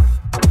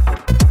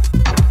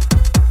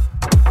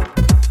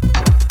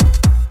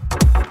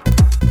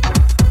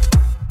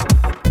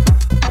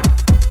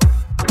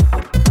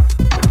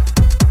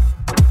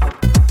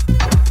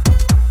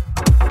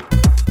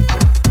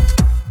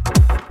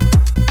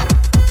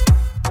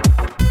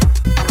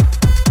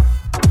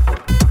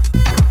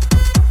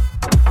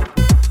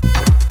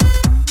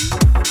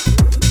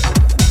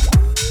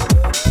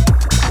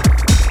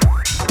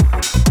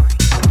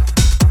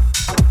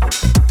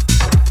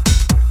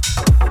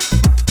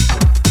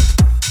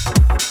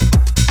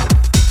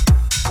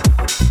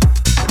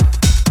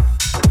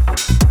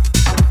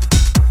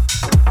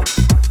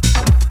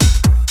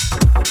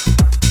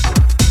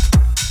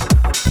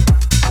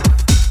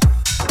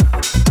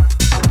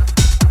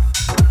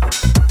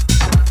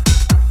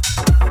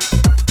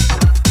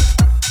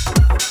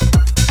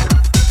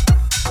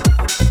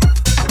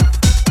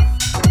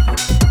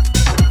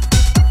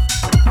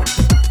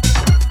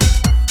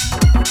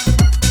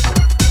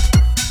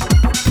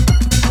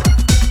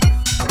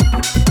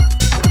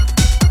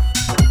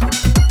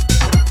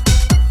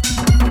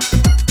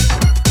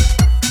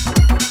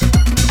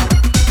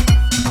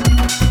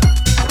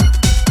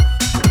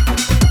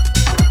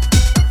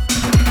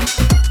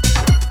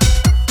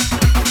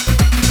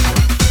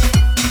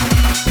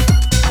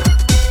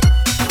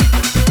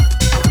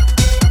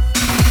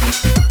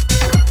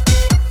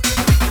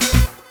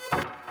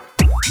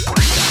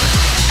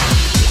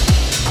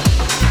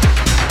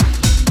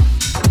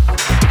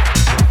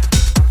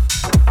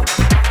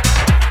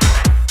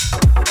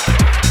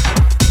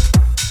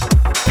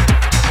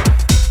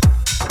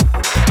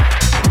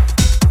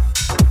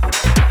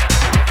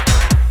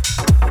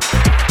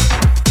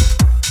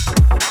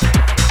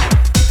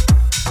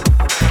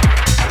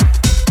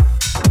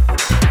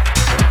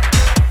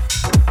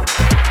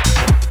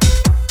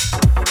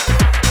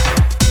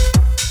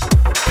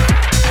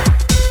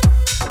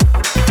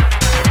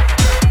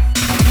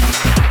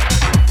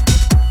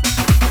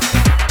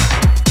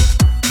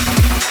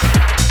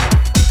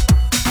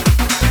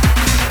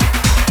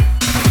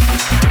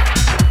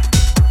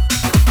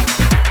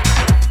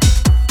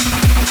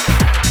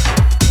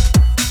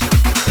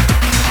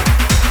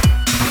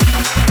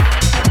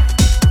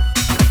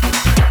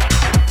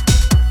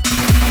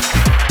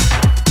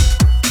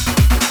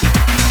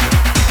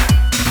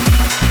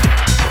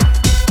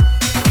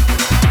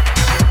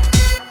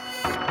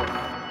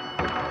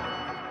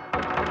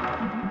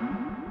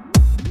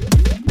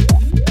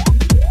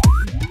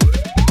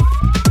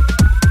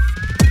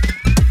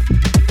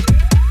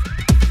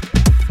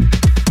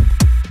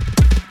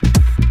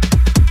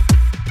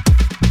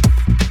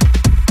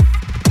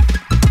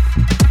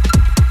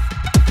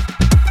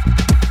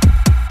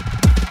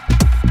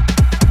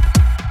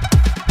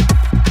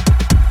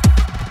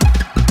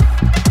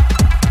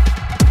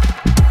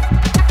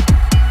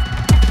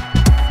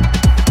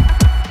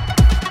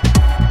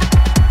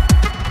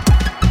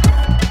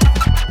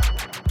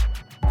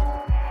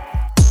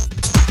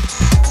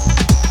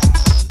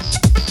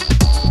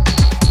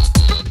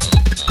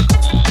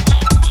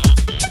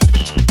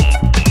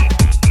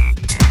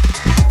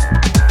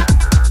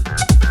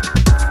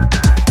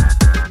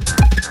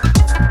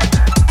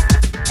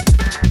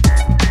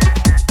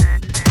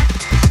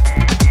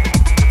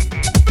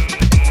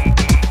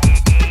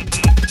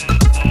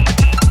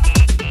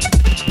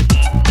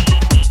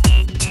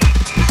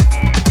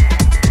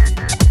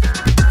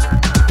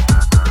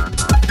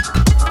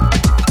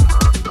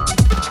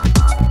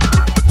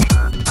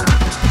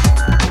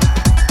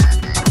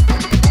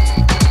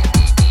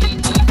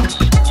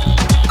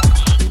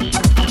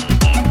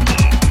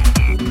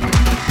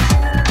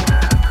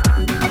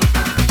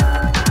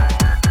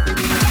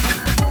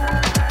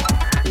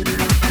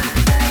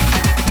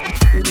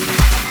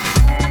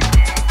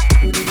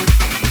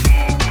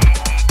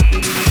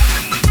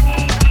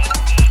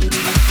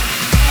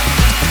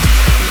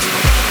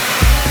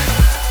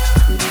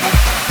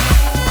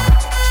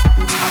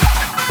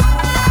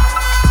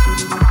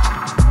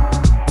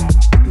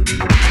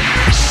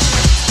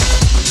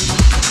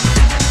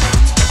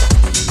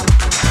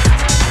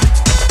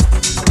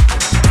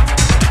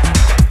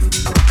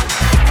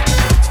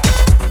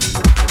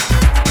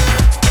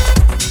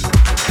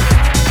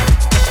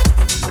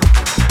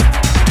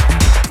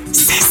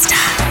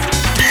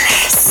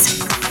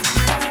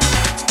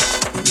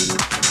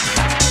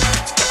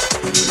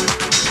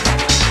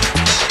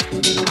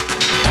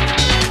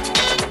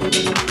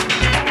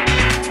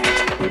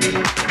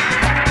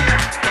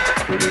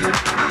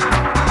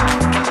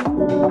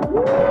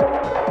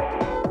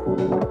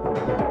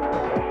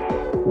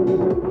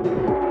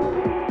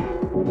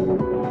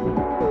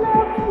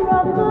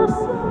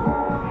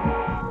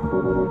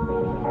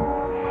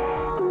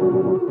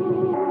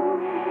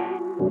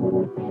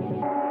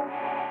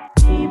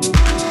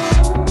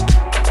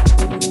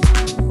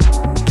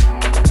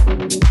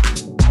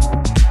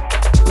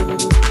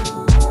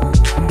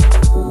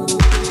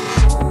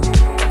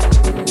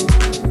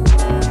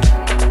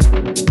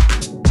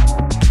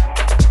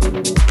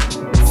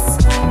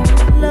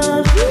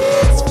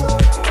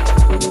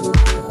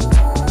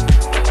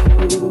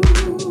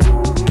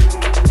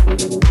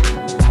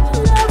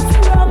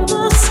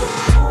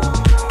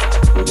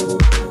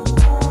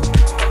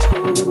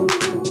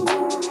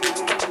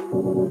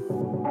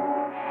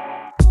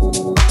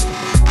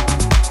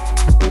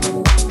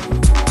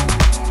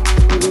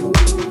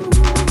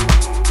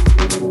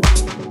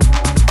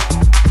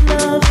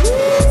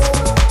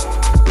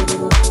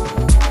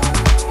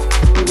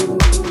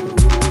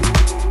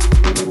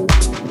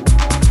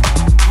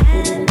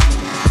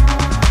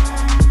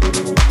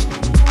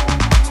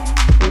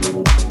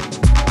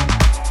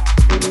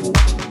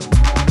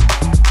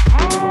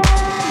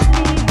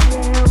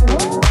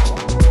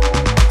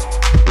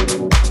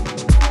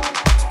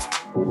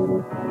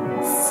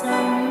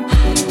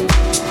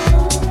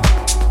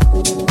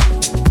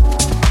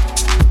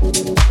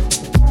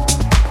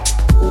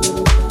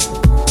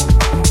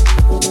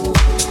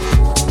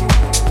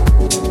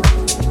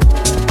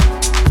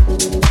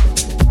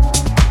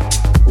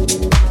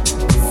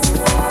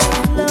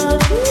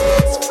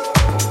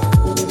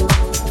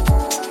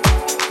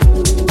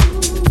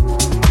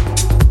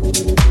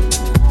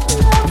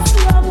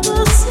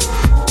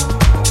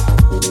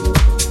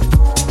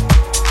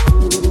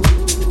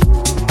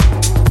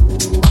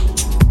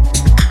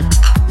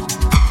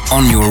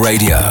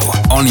 Radio,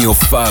 on your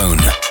phone,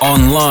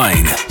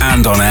 online,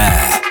 and on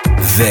air.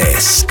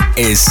 This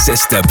is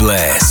Sister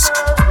Bliss.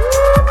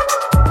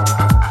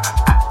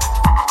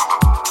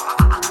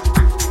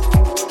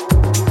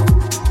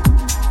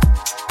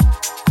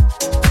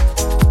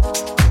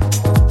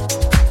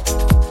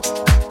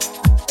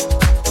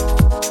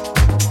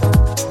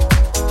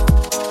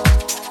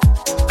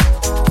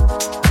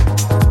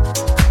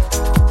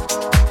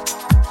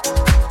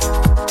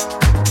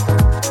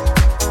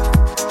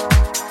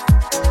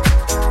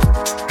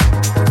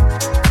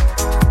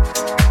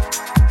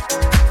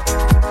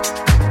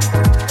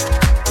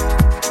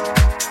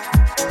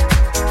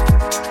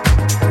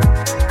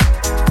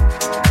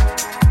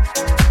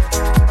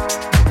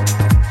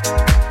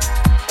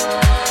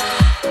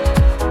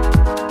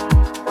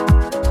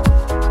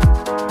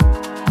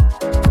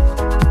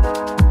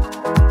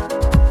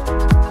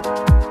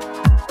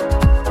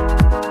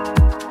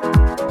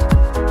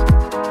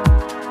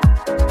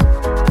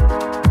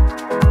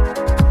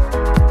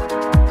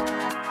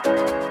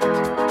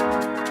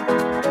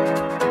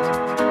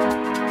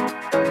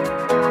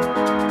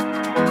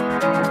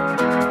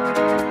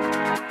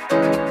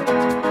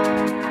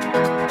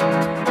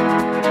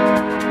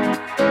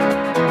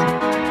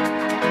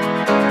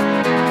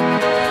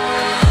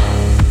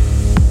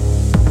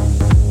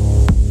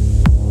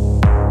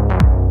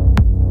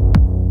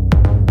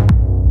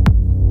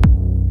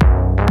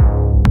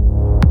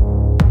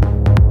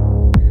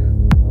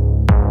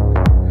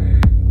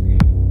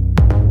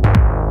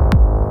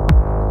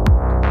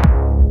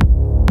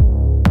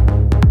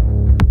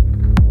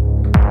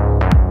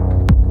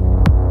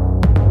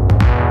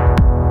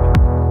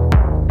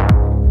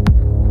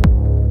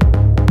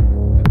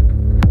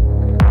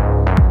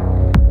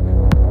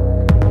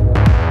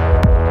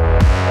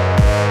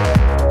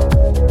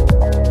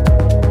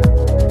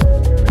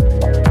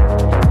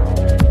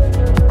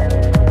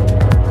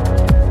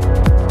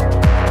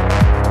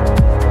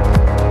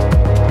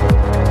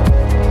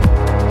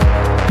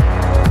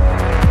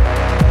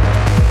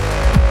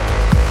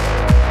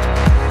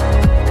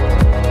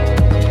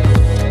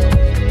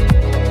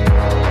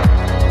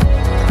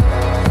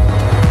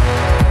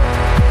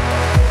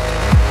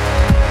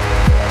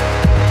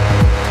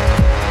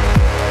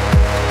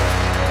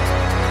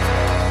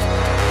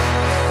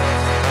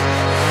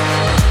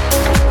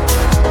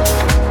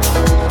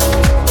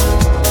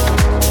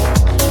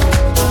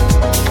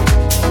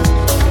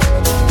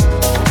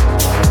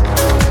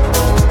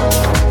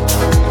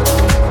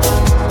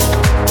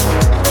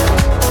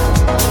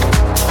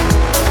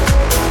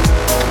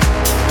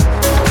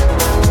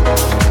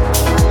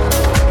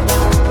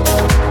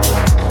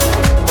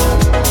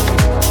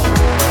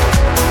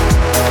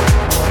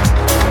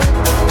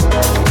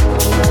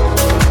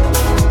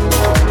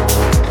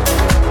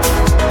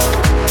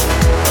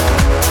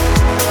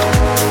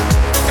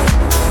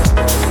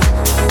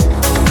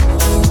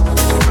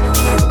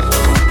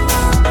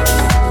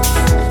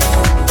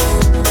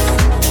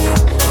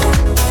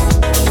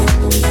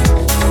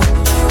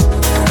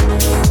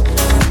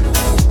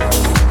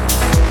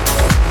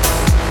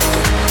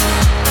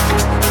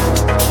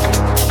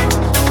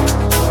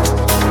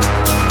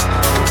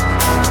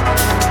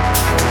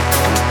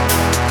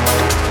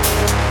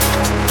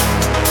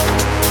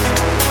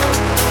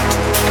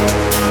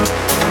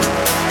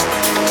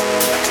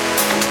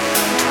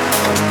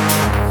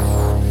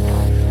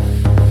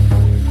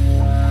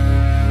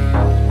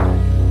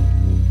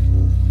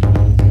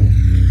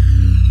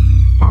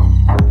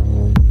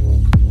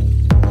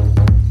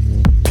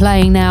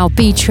 playing now,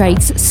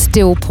 B-Trait's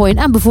Still Point,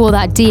 and before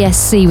that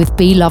DSC with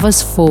Be Lovers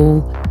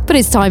Fall. But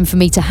it's time for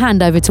me to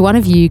hand over to one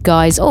of you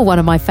guys or one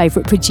of my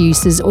favourite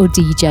producers or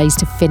DJs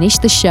to finish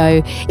the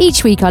show.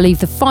 Each week I leave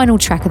the final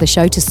track of the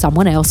show to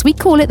someone else. We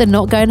call it the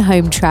Not Going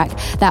Home track,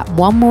 that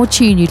one more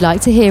tune you'd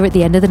like to hear at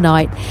the end of the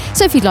night.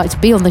 So if you'd like to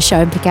be on the show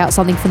and pick out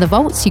something from the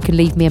vaults, you can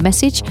leave me a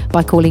message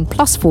by calling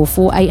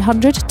 +44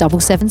 800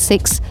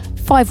 776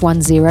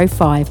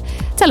 5105.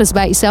 Tell us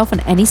about yourself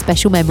and any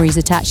special memories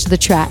attached to the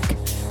track.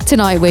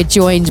 Tonight we're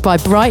joined by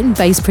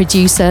Brighton-based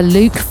producer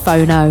Luke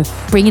Phono,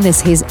 bringing us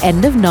his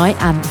end of night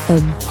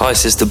anthem. Hi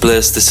Sister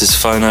Bliss, this is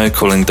Phono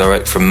calling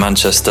direct from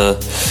Manchester.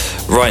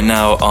 Right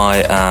now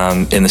I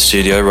am in the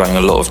studio writing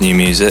a lot of new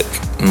music.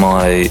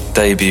 My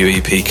debut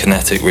EP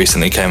Kinetic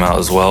recently came out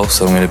as well,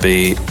 so I'm going to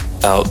be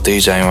out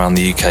DJing around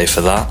the UK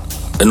for that.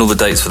 And all the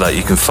dates for that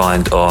you can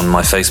find on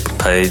my Facebook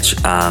page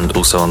and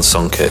also on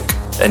Songkick.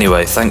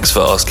 Anyway, thanks for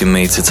asking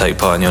me to take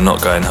part in your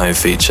Not Going Home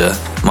feature.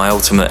 My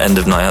ultimate end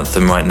of night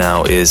anthem right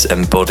now is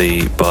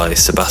Embody by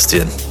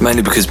Sebastian.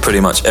 Mainly because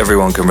pretty much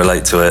everyone can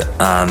relate to it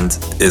and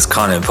it's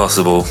kind of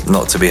impossible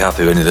not to be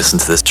happy when you listen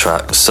to this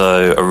track.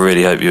 So I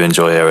really hope you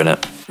enjoy hearing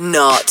it.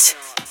 Not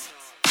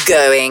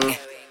Going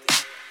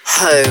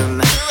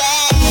Home.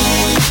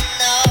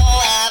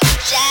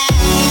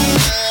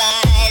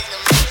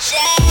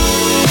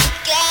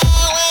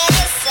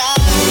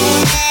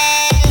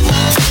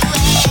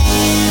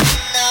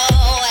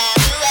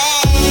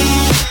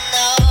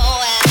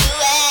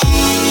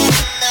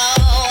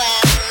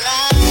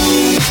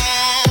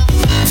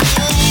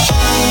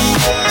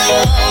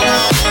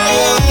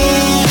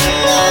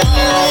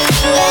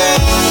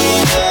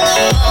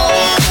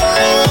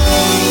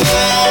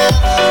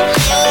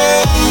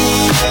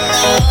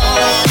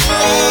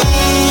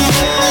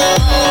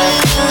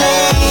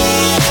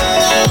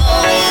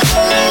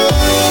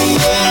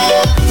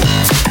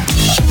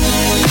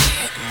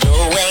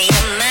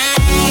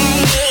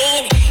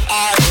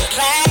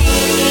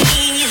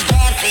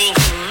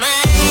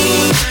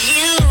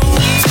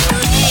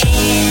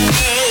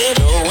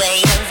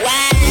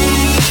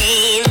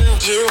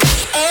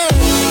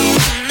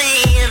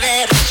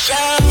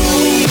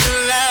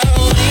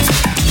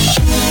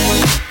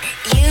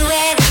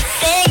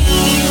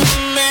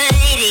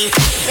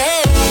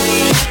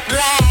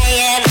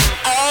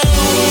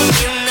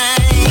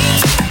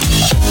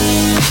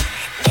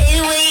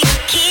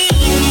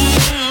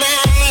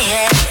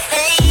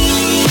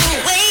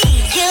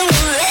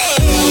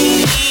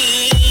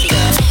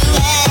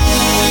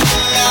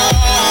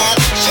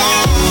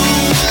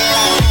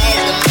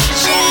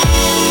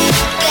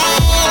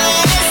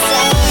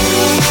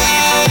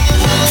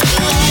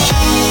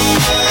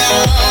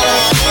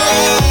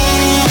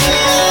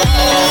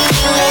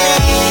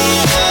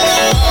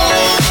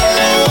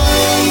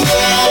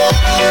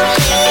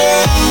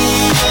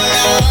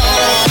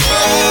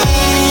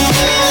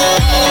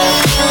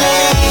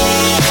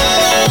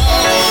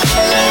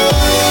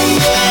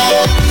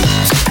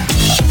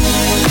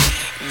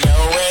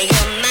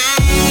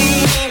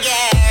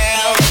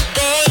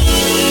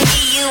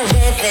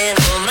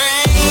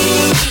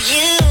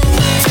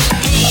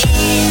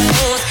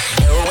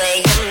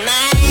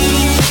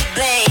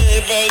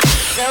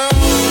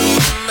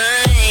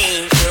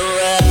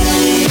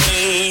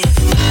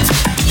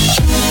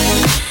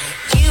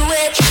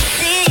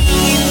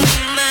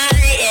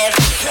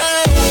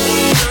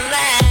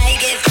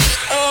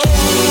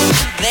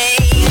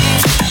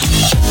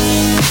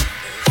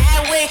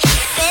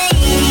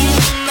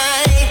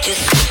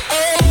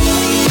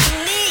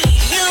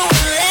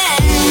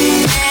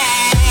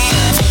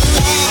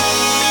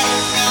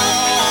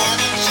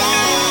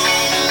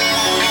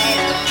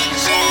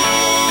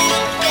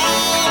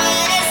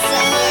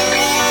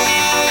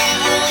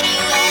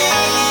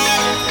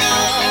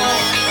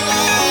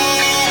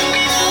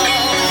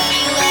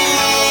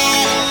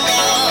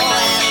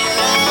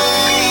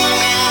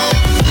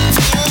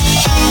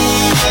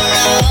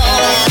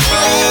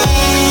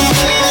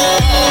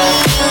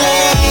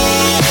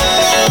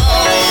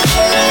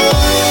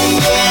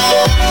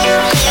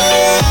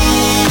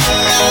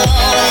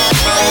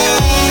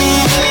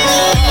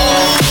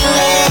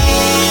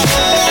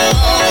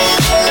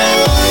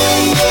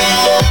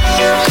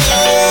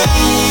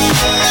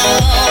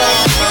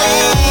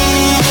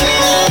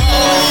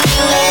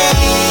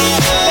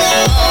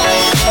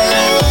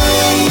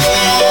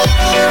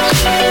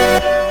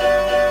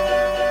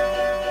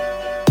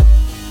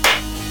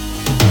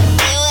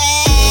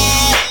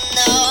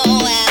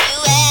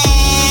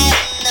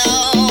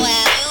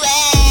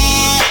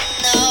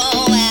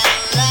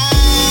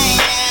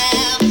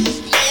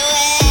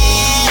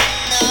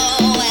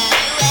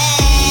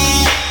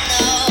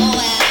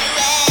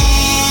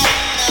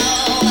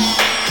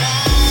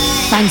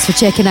 Thanks for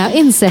checking out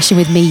In Session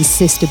with me,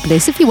 Sister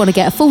Bliss. If you want to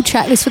get a full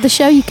track list for the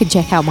show, you can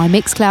check out my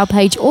Mixcloud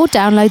page or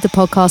download the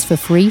podcast for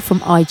free from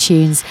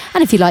iTunes.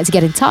 And if you'd like to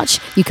get in touch,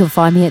 you can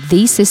find me at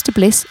The Sister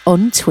Bliss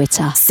on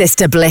Twitter.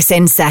 Sister Bliss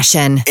In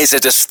Session is a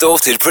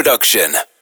Distorted production.